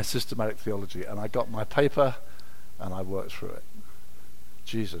bought my Systematic Theology, and I got my paper, and I worked through it.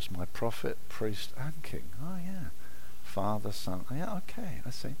 Jesus, my prophet, priest, and king. Oh yeah. Father, Son. Oh, yeah, okay, I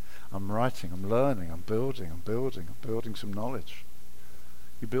see. I'm writing, I'm learning, I'm building some knowledge.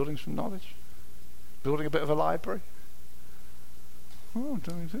 You building some knowledge? Building a bit of a library? Oh,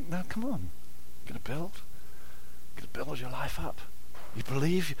 don't you think? Now, come on. You're going to build your life up. You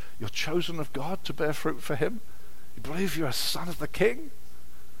believe you're chosen of God to bear fruit for Him? You believe you're a son of the King?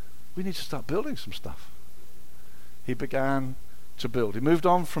 We need to start building some stuff. He began to build. He moved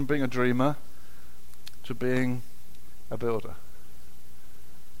on from being a dreamer to being a builder.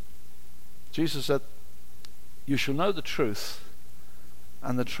 Jesus said, you shall know the truth,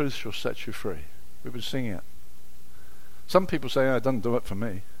 and the truth shall set you free. We've been singing it. Some people say, it doesn't do it for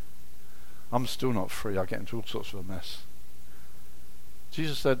me. I'm still not free. I get into all sorts of a mess.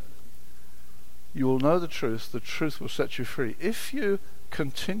 Jesus said, you will know the truth will set you free. If you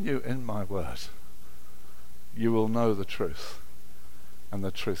continue in my word, you will know the truth, and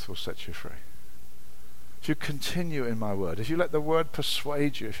the truth will set you free. If you continue in my word, if you let the word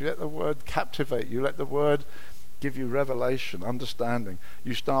persuade you, if you let the word captivate you, let the word give you revelation, understanding,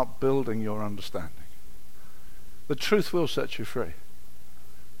 you start building your understanding. The truth will set you free.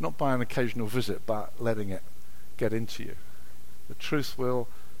 Not by an occasional visit, but letting it get into you. The truth will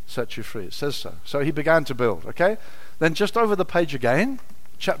set you free. It says so. So he began to build, okay? Then just over the page again,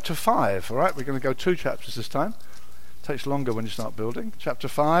 chapter 5, all right? We're going to go 2 chapters this time. It takes longer when you start building. Chapter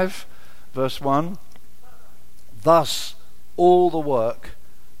 5, verse 1. Thus all the work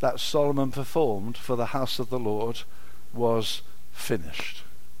that Solomon performed for the house of the Lord was finished.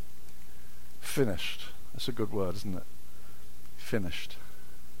 Finished. That's a good word, isn't it? Finished.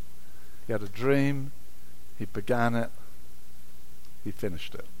 He had a dream, he began it, he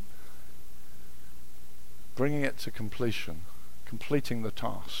finished it. Bringing it to completion, completing the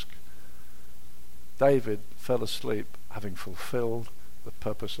task. David fell asleep having fulfilled the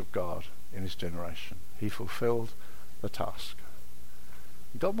purpose of God in his generation. He fulfilled the task.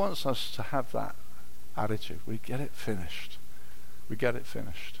 God wants us to have that attitude. We get it finished. We get it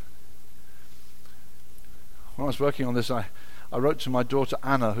finished. When I was working on this, I wrote to my daughter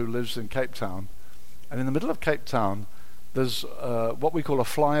Anna, who lives in Cape Town. And in the middle of Cape Town, there's what we call a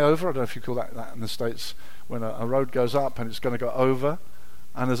flyover. I don't know if you call that in the States, when a road goes up and it's going to go over.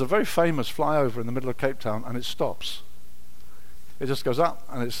 And there's a very famous flyover in the middle of Cape Town, and it stops. It just goes up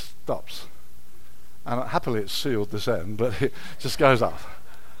and it stops. And happily it's sealed this end, but it just goes up.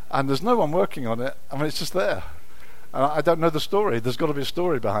 And there's no one working on it. I mean, it's just there. And I don't know the story. There's got to be a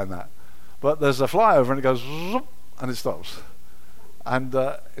story behind that. But there's a flyover and it goes zoop, and it stops. And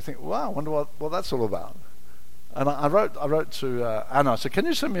you think, wow, I wonder what that's all about. And I wrote to Anna. I said, can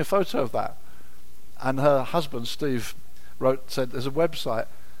you send me a photo of that? And her husband, Steve, said, there's a website,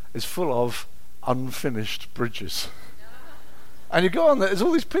 it's full of unfinished bridges. And you go on there, there's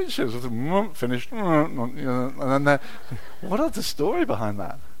all these pictures of them finished, and then what is the story behind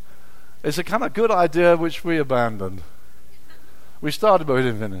that? It's a kind of good idea which we abandoned. We started, but we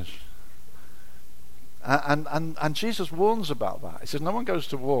didn't finish. And Jesus warns about that. He says no one goes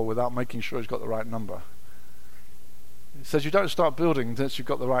to war without making sure he's got the right number. He says you don't start building unless you've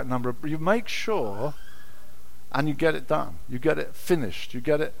got the right number. You make sure, and you get it done. You get it finished. You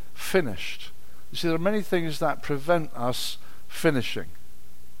get it finished. You see, there are many things that prevent us finishing.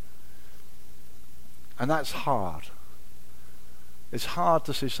 And that's hard. It's hard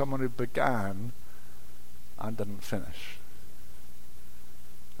to see someone who began and didn't finish.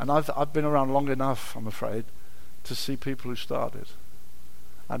 And I've been around long enough, I'm afraid, to see people who started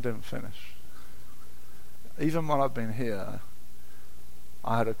and didn't finish. Even when I've been here,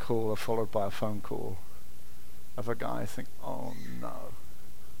 I had a call followed by a phone call of a guy. I think, oh no.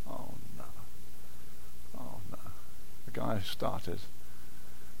 The guy who started,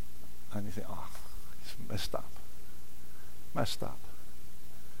 and you think, oh, he's messed up.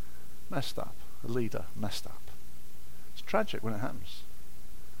 A leader messed up. It's tragic when it happens.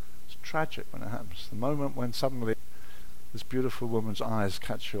 The moment when suddenly this beautiful woman's eyes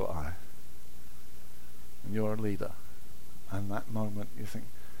catch your eye, and you're a leader, and that moment you think,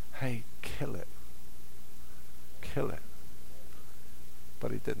 hey, kill it.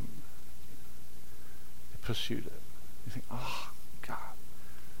 But he didn't. He pursued it. You think, oh God,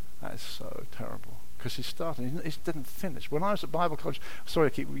 that is so terrible. Because he started, he didn't finish. When I was at Bible college, sorry I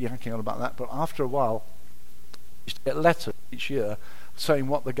keep yanking on about that, but after a while, I used to get letters each year saying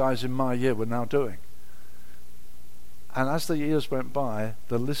what the guys in my year were now doing. And as the years went by,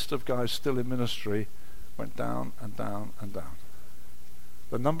 the list of guys still in ministry went down and down and down.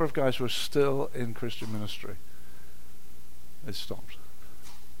 The number of guys who were still in Christian ministry, it stopped.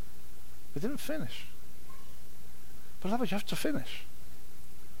 They didn't finish. Beloved, you have to finish.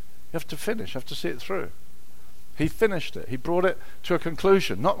 You have to see it through. He finished it. He brought it to a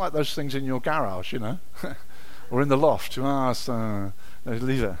conclusion. Not like those things in your garage, or in the loft.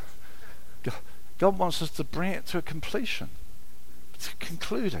 Leave it. God wants us to bring it to a completion, to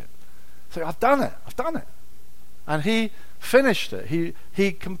conclude it. Say, I've done it. And he finished it.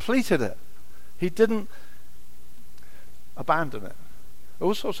 He completed it. He didn't abandon it.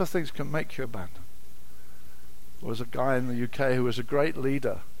 All sorts of things can make you abandon. There was a guy in the UK who was a great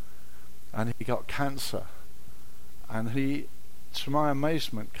leader, and he got cancer, and he, to my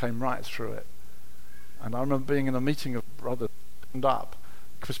amazement, came right through it. And I remember being in a meeting of brothers turned up,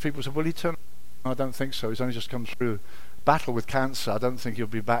 because people said, will he turn up? I don't think so. He's only just come through battle with cancer. I don't think he'll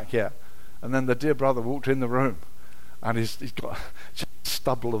be back yet. And then the dear brother walked in the room, and he's got just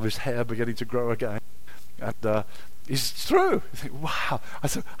stubble of his hair beginning to grow again, and he's through. You think, wow. I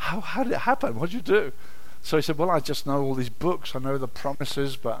said, how did it happen? What did you do? So he said, well, I just know all these books, I know the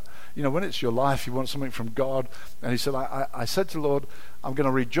promises, but when it's your life, you want something from God. And he said, I said to the Lord, I'm going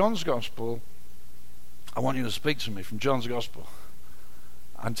to read John's Gospel. I want you to speak to me from John's Gospel.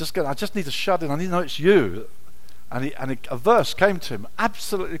 I just need to shut in. I need to know it's you. And a verse came to him,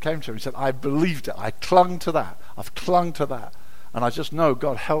 absolutely came to him. He said, I believed it. I clung to that. I've clung to that. And I just know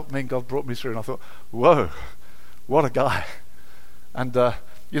God helped me and God brought me through. And I thought, whoa, what a guy. And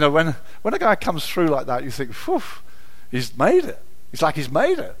when a guy comes through like that, you think, phew, he's made it. It's like he's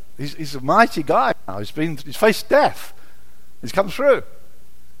made it. He's a mighty guy now. He's faced death. He's come through.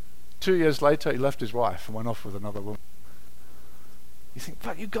 2 years later, he left his wife and went off with another woman. You think,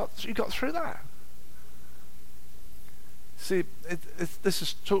 but you got through that. See,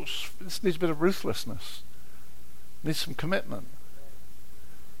 this needs a bit of ruthlessness. It needs some commitment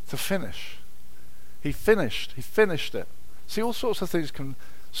to finish. He finished it. See, all sorts of things can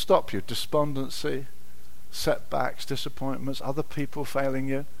stop you. Despondency, setbacks, disappointments, other people failing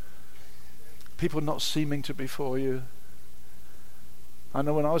you, people not seeming to be for you. I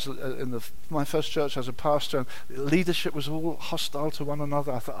know when I was in my first church as a pastor, leadership was all hostile to one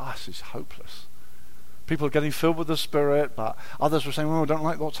another. I thought, this is hopeless. People are getting filled with the Spirit, but others were saying, I don't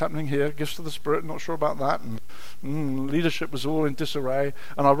like what's happening here. Gifts of the Spirit, not sure about that. And leadership was all in disarray.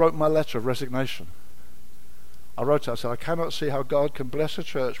 And I wrote my letter of resignation. I said, I cannot see how God can bless a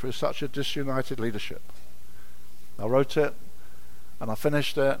church with such a disunited leadership. I wrote it, and I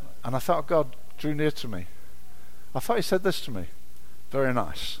finished it, and I felt God drew near to me. I thought he said this to me. Very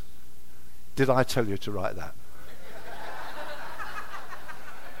nice. Did I tell you to write that?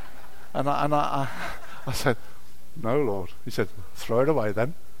 and I said, no, Lord. He said, throw it away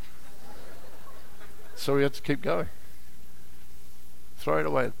then. So we had to keep going. Throw it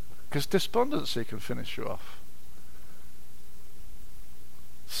away. Because despondency can finish you off.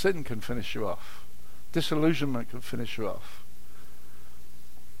 Sin can finish you off. Disillusionment can finish you off.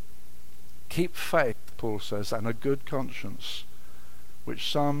 Keep faith, Paul says, and a good conscience, which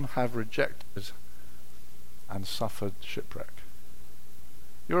some have rejected and suffered shipwreck.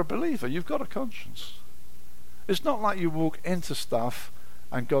 You're a believer. You've got a conscience. It's not like you walk into stuff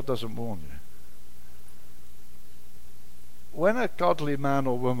and God doesn't warn you. When a godly man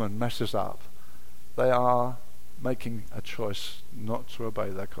or woman messes up, they are making a choice not to obey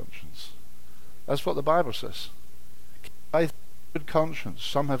their conscience. That's what the Bible says. Faith, good conscience,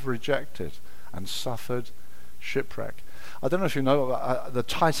 some have rejected and suffered shipwreck. I don't know if you know about the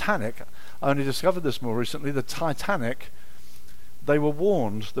Titanic. I only discovered this more recently. The Titanic, they were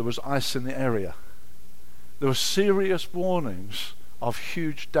warned there was ice in the area. There were serious warnings of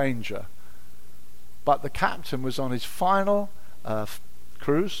huge danger. But the captain was on his final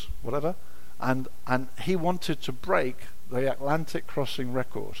cruise, whatever, and he wanted to break the Atlantic crossing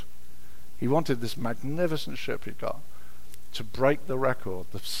record. He wanted this magnificent ship he got to break the record,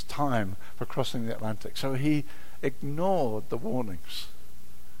 the time for crossing the Atlantic. So he ignored the warnings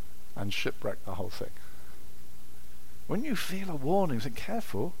and shipwrecked the whole thing. When you feel a warning, think,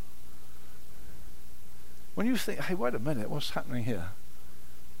 careful. When you think, hey, wait a minute, what's happening here?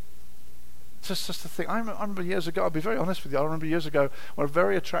 Just to think, I remember years ago, I'll be very honest with you, I remember years ago when a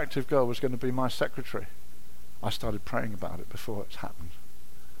very attractive girl was going to be my secretary. I started praying about it before it's happened.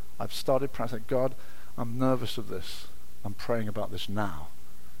 I've started praying, I said, God, I'm nervous of this. I'm praying about this now.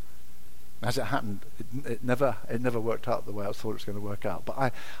 As it happened, it never worked out the way I thought it was going to work out.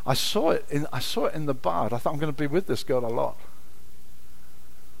 But I saw it in the bud. I thought I'm going to be with this girl a lot.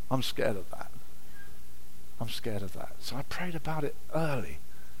 I'm scared of that. So I prayed about it early.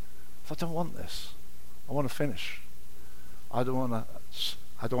 I don't want this. I want to finish. I don't want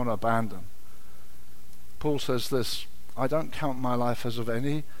to abandon. Paul says this, I don't count my life as of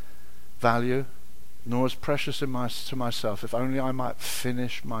any value, nor as precious to myself, if only I might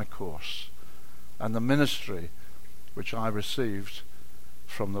finish my course and the ministry which I received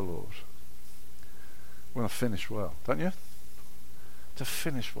from the Lord. I want to finish well, don't you? To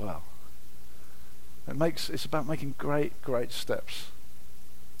finish well. It's about making great steps.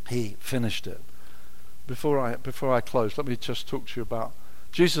 He finished it. Before I close, let me just talk to you about,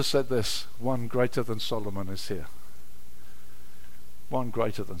 Jesus said this, one greater than Solomon is here. One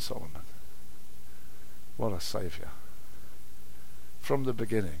greater than Solomon. What a Saviour. From the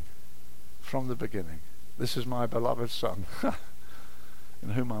beginning, this is my beloved Son, in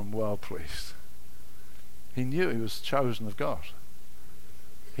whom I'm well pleased. He knew he was chosen of God.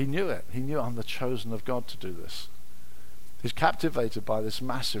 He knew it. He knew, I'm the chosen of God to do this. He's captivated by this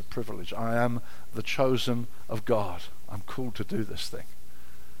massive privilege. I am the chosen of God. I'm called to do this thing.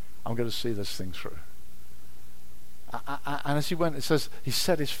 I'm going to see this thing through. And as he went, it says, he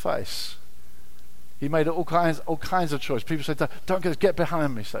set his face. He made all kinds of choices. People said, don't get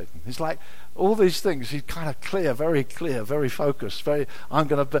behind me, Satan. He's like, all these things, he's kind of clear, very focused. I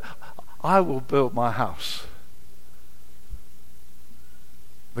will build my house.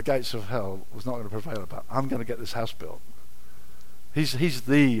 The gates of hell was not going to prevail about. I'm going to get this house built. He's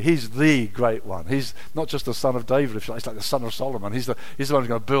the great one. He's not just the son of David, if you like. He's like the son of Solomon. He's the one who's going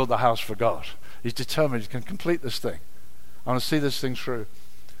to build the house for God. He's determined he can complete this thing. I want to see this thing through.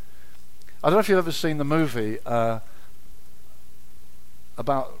 I don't know if you've ever seen the movie about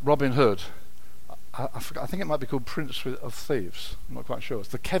Robin Hood. I think it might be called Prince of Thieves. I'm not quite sure. It's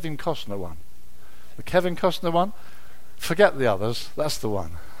the Kevin Costner one. The Kevin Costner one. Forget the others. That's the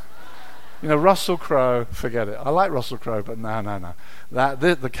one. You know, Russell Crowe, forget it. I like Russell Crowe, but no.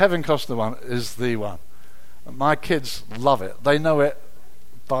 The Kevin Costner one is the one. My kids love it. They know it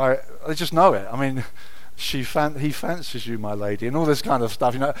they just know it. I mean, he fancies you, my lady, and all this kind of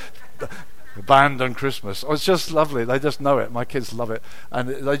stuff. You know, Abandon Christmas. Oh, it's just lovely. They just know it. My kids love it, and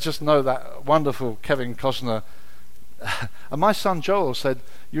they just know that wonderful Kevin Costner. And my son Joel said,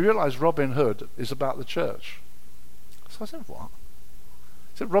 "You realise Robin Hood is about the church?" So I said, "What?"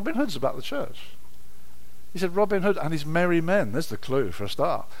 He said, "Robin Hood's about the church." He said, Robin Hood and his merry men. There's the clue for a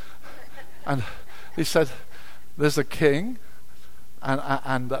start. And he said, there's a king,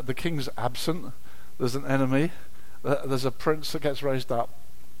 and the king's absent. There's an enemy. There's a prince that gets raised up.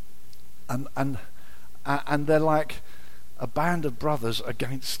 And they're like a band of brothers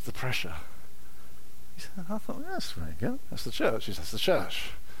against the pressure. He said, I thought, yeah, that's very good. That's the church. He said, that's the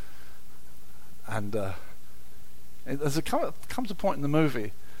church. And comes a point in the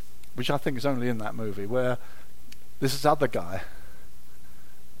movie, which I think is only in that movie, where this other guy,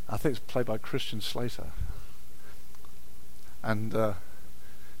 I think it's played by Christian Slater, and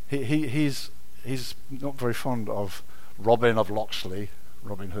he's not very fond of Robin of Locksley,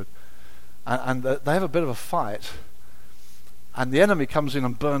 Robin Hood, and they have a bit of a fight, and the enemy comes in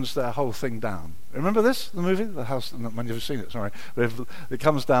and burns their whole thing down. Remember this, the movie, the house? When you've seen it, sorry, it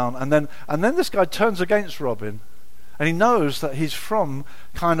comes down, and then this guy turns against Robin, and he knows that he's from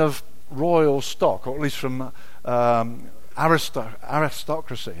kind of royal stock, or at least from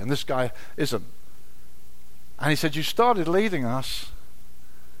aristocracy, and this guy isn't. And he said, you started leading us,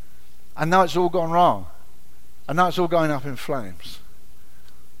 and now it's all gone wrong, and now it's all going up in flames.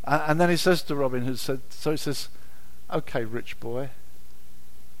 And then he says to Robin Hood, he says, okay, rich boy,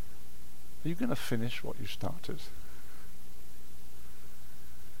 are you going to finish what you started?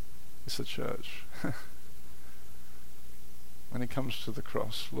 It's the church. When it comes to the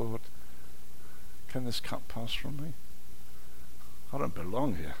cross, Lord, can this cup pass from me? I don't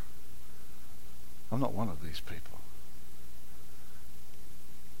belong here. I'm not one of these people.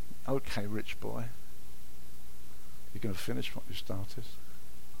 Okay, rich boy, you're going to finish what you started?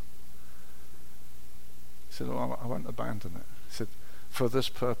 He said, oh, I won't abandon it. He said, for this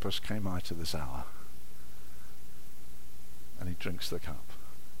purpose came I to this hour. And he drinks the cup.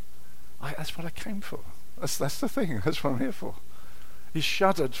 That's what I came for. That's the thing. That's what I'm here for. He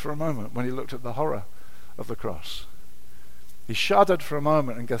shuddered for a moment when he looked at the horror of the cross. He shuddered for a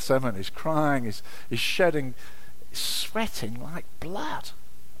moment in Gethsemane. He's crying. He's shedding, he's sweating like blood.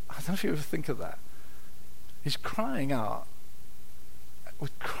 I don't know if you ever think of that. He's crying out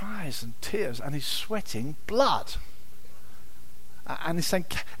with cries and tears, and he's sweating blood. And he's saying,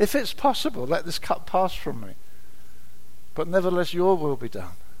 if it's possible, let this cup pass from me. But nevertheless, your will be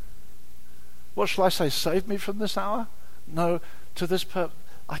done. What shall I say? Save me from this hour? No, to this purpose.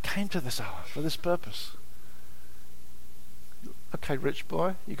 I came to this hour for this purpose. Okay, rich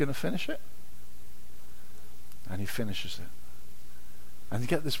boy, you going to finish it? And he finishes it. And you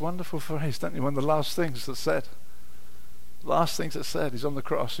get this wonderful phrase, don't you? One of the last things that's said. He's on the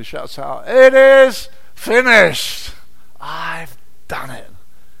cross. He shouts out, it is finished. I've done it.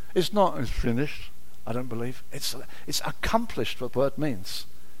 It's not finished, I don't believe. It's accomplished, what the word means.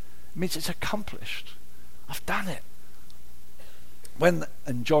 It means it's accomplished. I've done it. When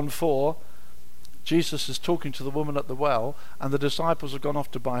in John 4, Jesus is talking to the woman at the well, and the disciples have gone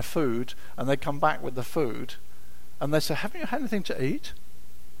off to buy food, and they come back with the food, and they say, haven't you had anything to eat?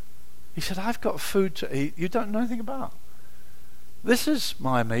 He said, I've got food to eat you don't know anything about. This is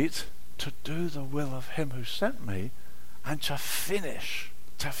my meat, to do the will of him who sent me, and to finish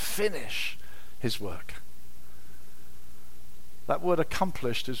his work. That word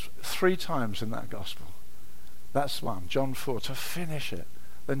accomplished is 3 times in that gospel. That's one, John 4, to finish it.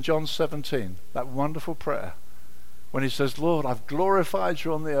 Then John 17, that wonderful prayer, when he says, Lord, I've glorified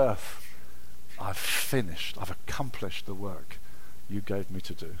you on the earth. I've accomplished the work you gave me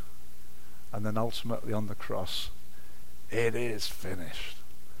to do. And then ultimately on the cross, it is finished.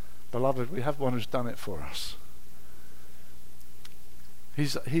 Beloved, we have one who's done it for us.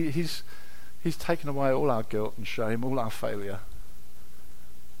 He's taken away all our guilt and shame, all our failure.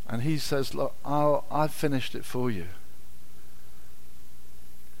 And he says, look, I've finished it for you.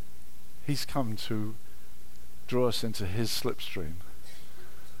 He's come to draw us into his slipstream.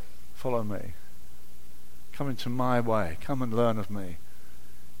 Follow me. Come into my way. Come and learn of me.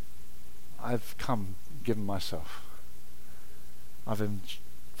 I've come, given myself. I've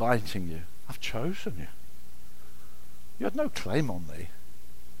inviting you. I've chosen you. You had no claim on me.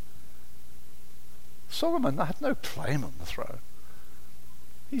 Solomon had no claim on the throne.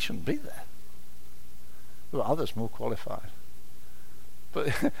 He shouldn't be there. There are others more qualified.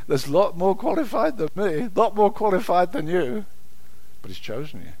 But there's a lot more qualified than me, a lot more qualified than you. But he's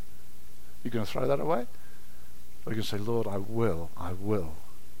chosen you. You're going to throw that away? Or you're going to say, Lord, I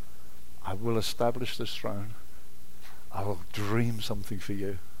will establish this throne. I will dream something for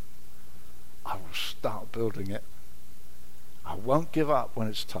you. I will start building it. I won't give up when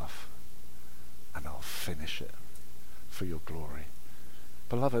it's tough. And I'll finish it for your glory.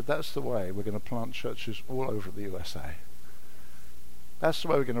 Beloved, that's the way we're going to plant churches all over the USA. That's the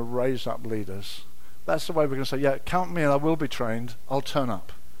way we're going to raise up leaders That's the way we're going to say, yeah, count me in, I will be trained, I'll turn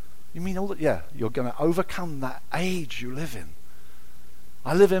up. You mean all that? Yeah, you're going to overcome that age you live in.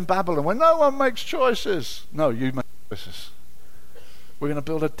 I live in Babylon where no one makes choices. No, you make choices. We're going to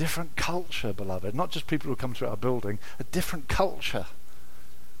build a different culture, beloved. Not just people who come through our building, a different culture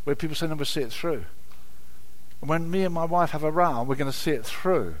where people say, no, we'll see it through. And when me and my wife have a row, we're going to see it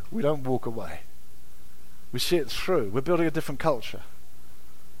through. We don't walk away. We see it through. We're building a different culture.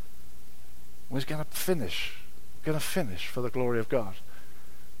 We're going to finish. We're going to finish for the glory of God.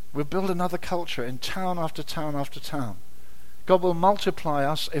 We'll build another culture in town after town after town. God will multiply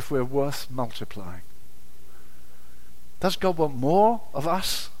us if we're worth multiplying. Does God want more of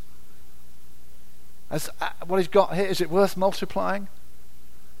us? What he's got here, is it worth multiplying?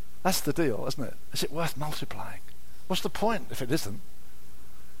 That's the deal, isn't it? Is it worth multiplying? What's the point if it isn't?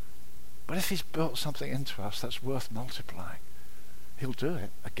 But if he's built something into us that's worth multiplying, he'll do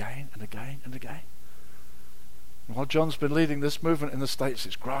it again and again and again. And while John's been leading this movement in the States,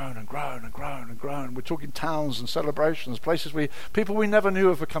 it's grown and grown and grown and grown. We're talking towns and celebrations, places people we never knew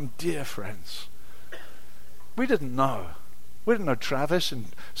have become dear friends. We didn't know. We didn't know Travis in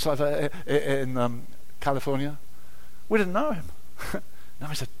California. We didn't know him. Now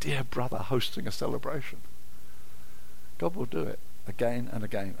he's a dear brother hosting a celebration. God will do it again and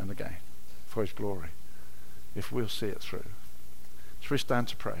again and again for his glory if we'll see it through. Shall we stand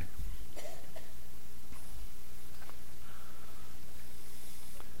to pray?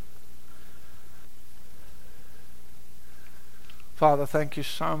 Father, thank you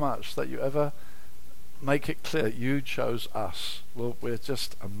so much that you ever make it clear you chose us. Lord, we're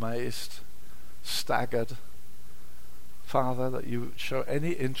just amazed, staggered, Father, that you show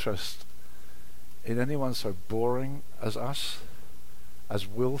any interest in anyone so boring as us, as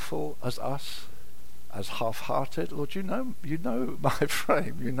willful as us, as half-hearted. Lord, you know my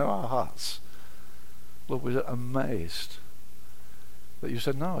frame, you know our hearts. Lord, we're amazed that you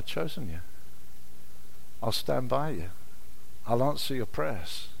said, no, I've chosen you. I'll stand by you. I'll answer your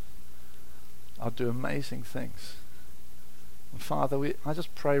prayers. I'll do amazing things. And Father, I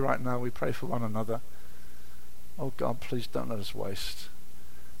just pray right now, we pray for one another. Oh God, please don't let us waste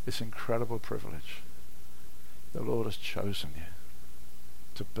this incredible privilege. The Lord has chosen you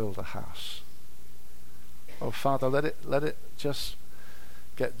to build a house. Oh Father, let it just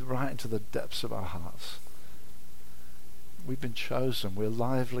get right into the depths of our hearts. We've been chosen. We're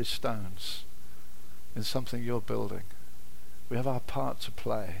lively stones in something you're building. We have our part to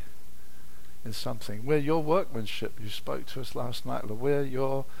play in something. We're your workmanship. You spoke to us last night, Lord. We're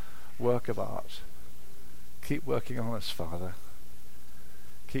your work of art. Keep working on us, Father.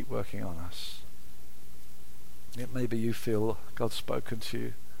 Keep working on us. It may be you feel God's spoken to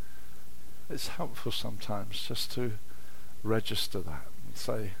you. It's helpful sometimes just to register that and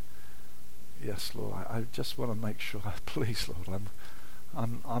say, yes, Lord, I just want to make sure, please, Lord,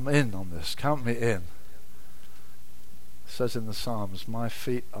 I'm in on this. Count me in. It says in the Psalms, my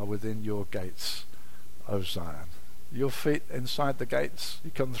feet are within your gates, O Zion. Your feet inside the gates.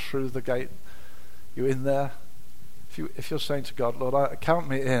 You come through the gate. You're in there. If you're saying to God, Lord, count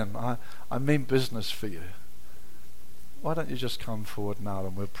me in. I mean business for you. Why don't you just come forward now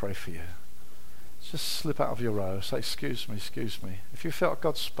and we'll pray for you. Just slip out of your row. Say, excuse me. If you felt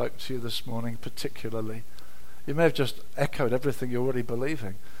God spoke to you this morning particularly, you may have just echoed everything you're already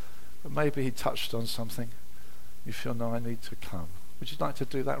believing, but maybe he touched on something. You feel, no, I need to come. Would you like to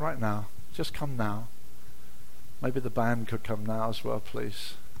do that right now? Just come now. Maybe the band could come now as well,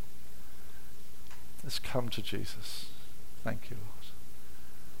 please. Let's come to Jesus. Thank you, Lord.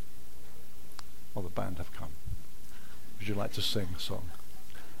 Well, the band have come. Would you like to sing a song?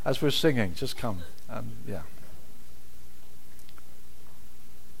 As we're singing, just come. Yeah.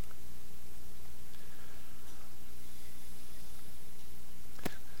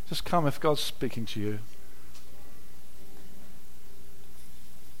 Just come if God's speaking to you.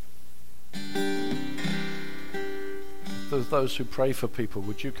 There's those who pray for people.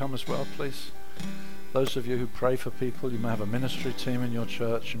 Would you come as well, please? Those of you who pray for people, you may have a ministry team in your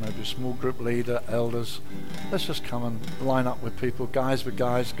church, you may be a small group leader, elders. Let's just come and line up with people, guys with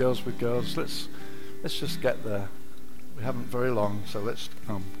guys, girls with girls. Let's just get there. We haven't very long, so let's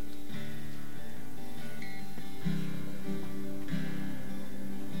come.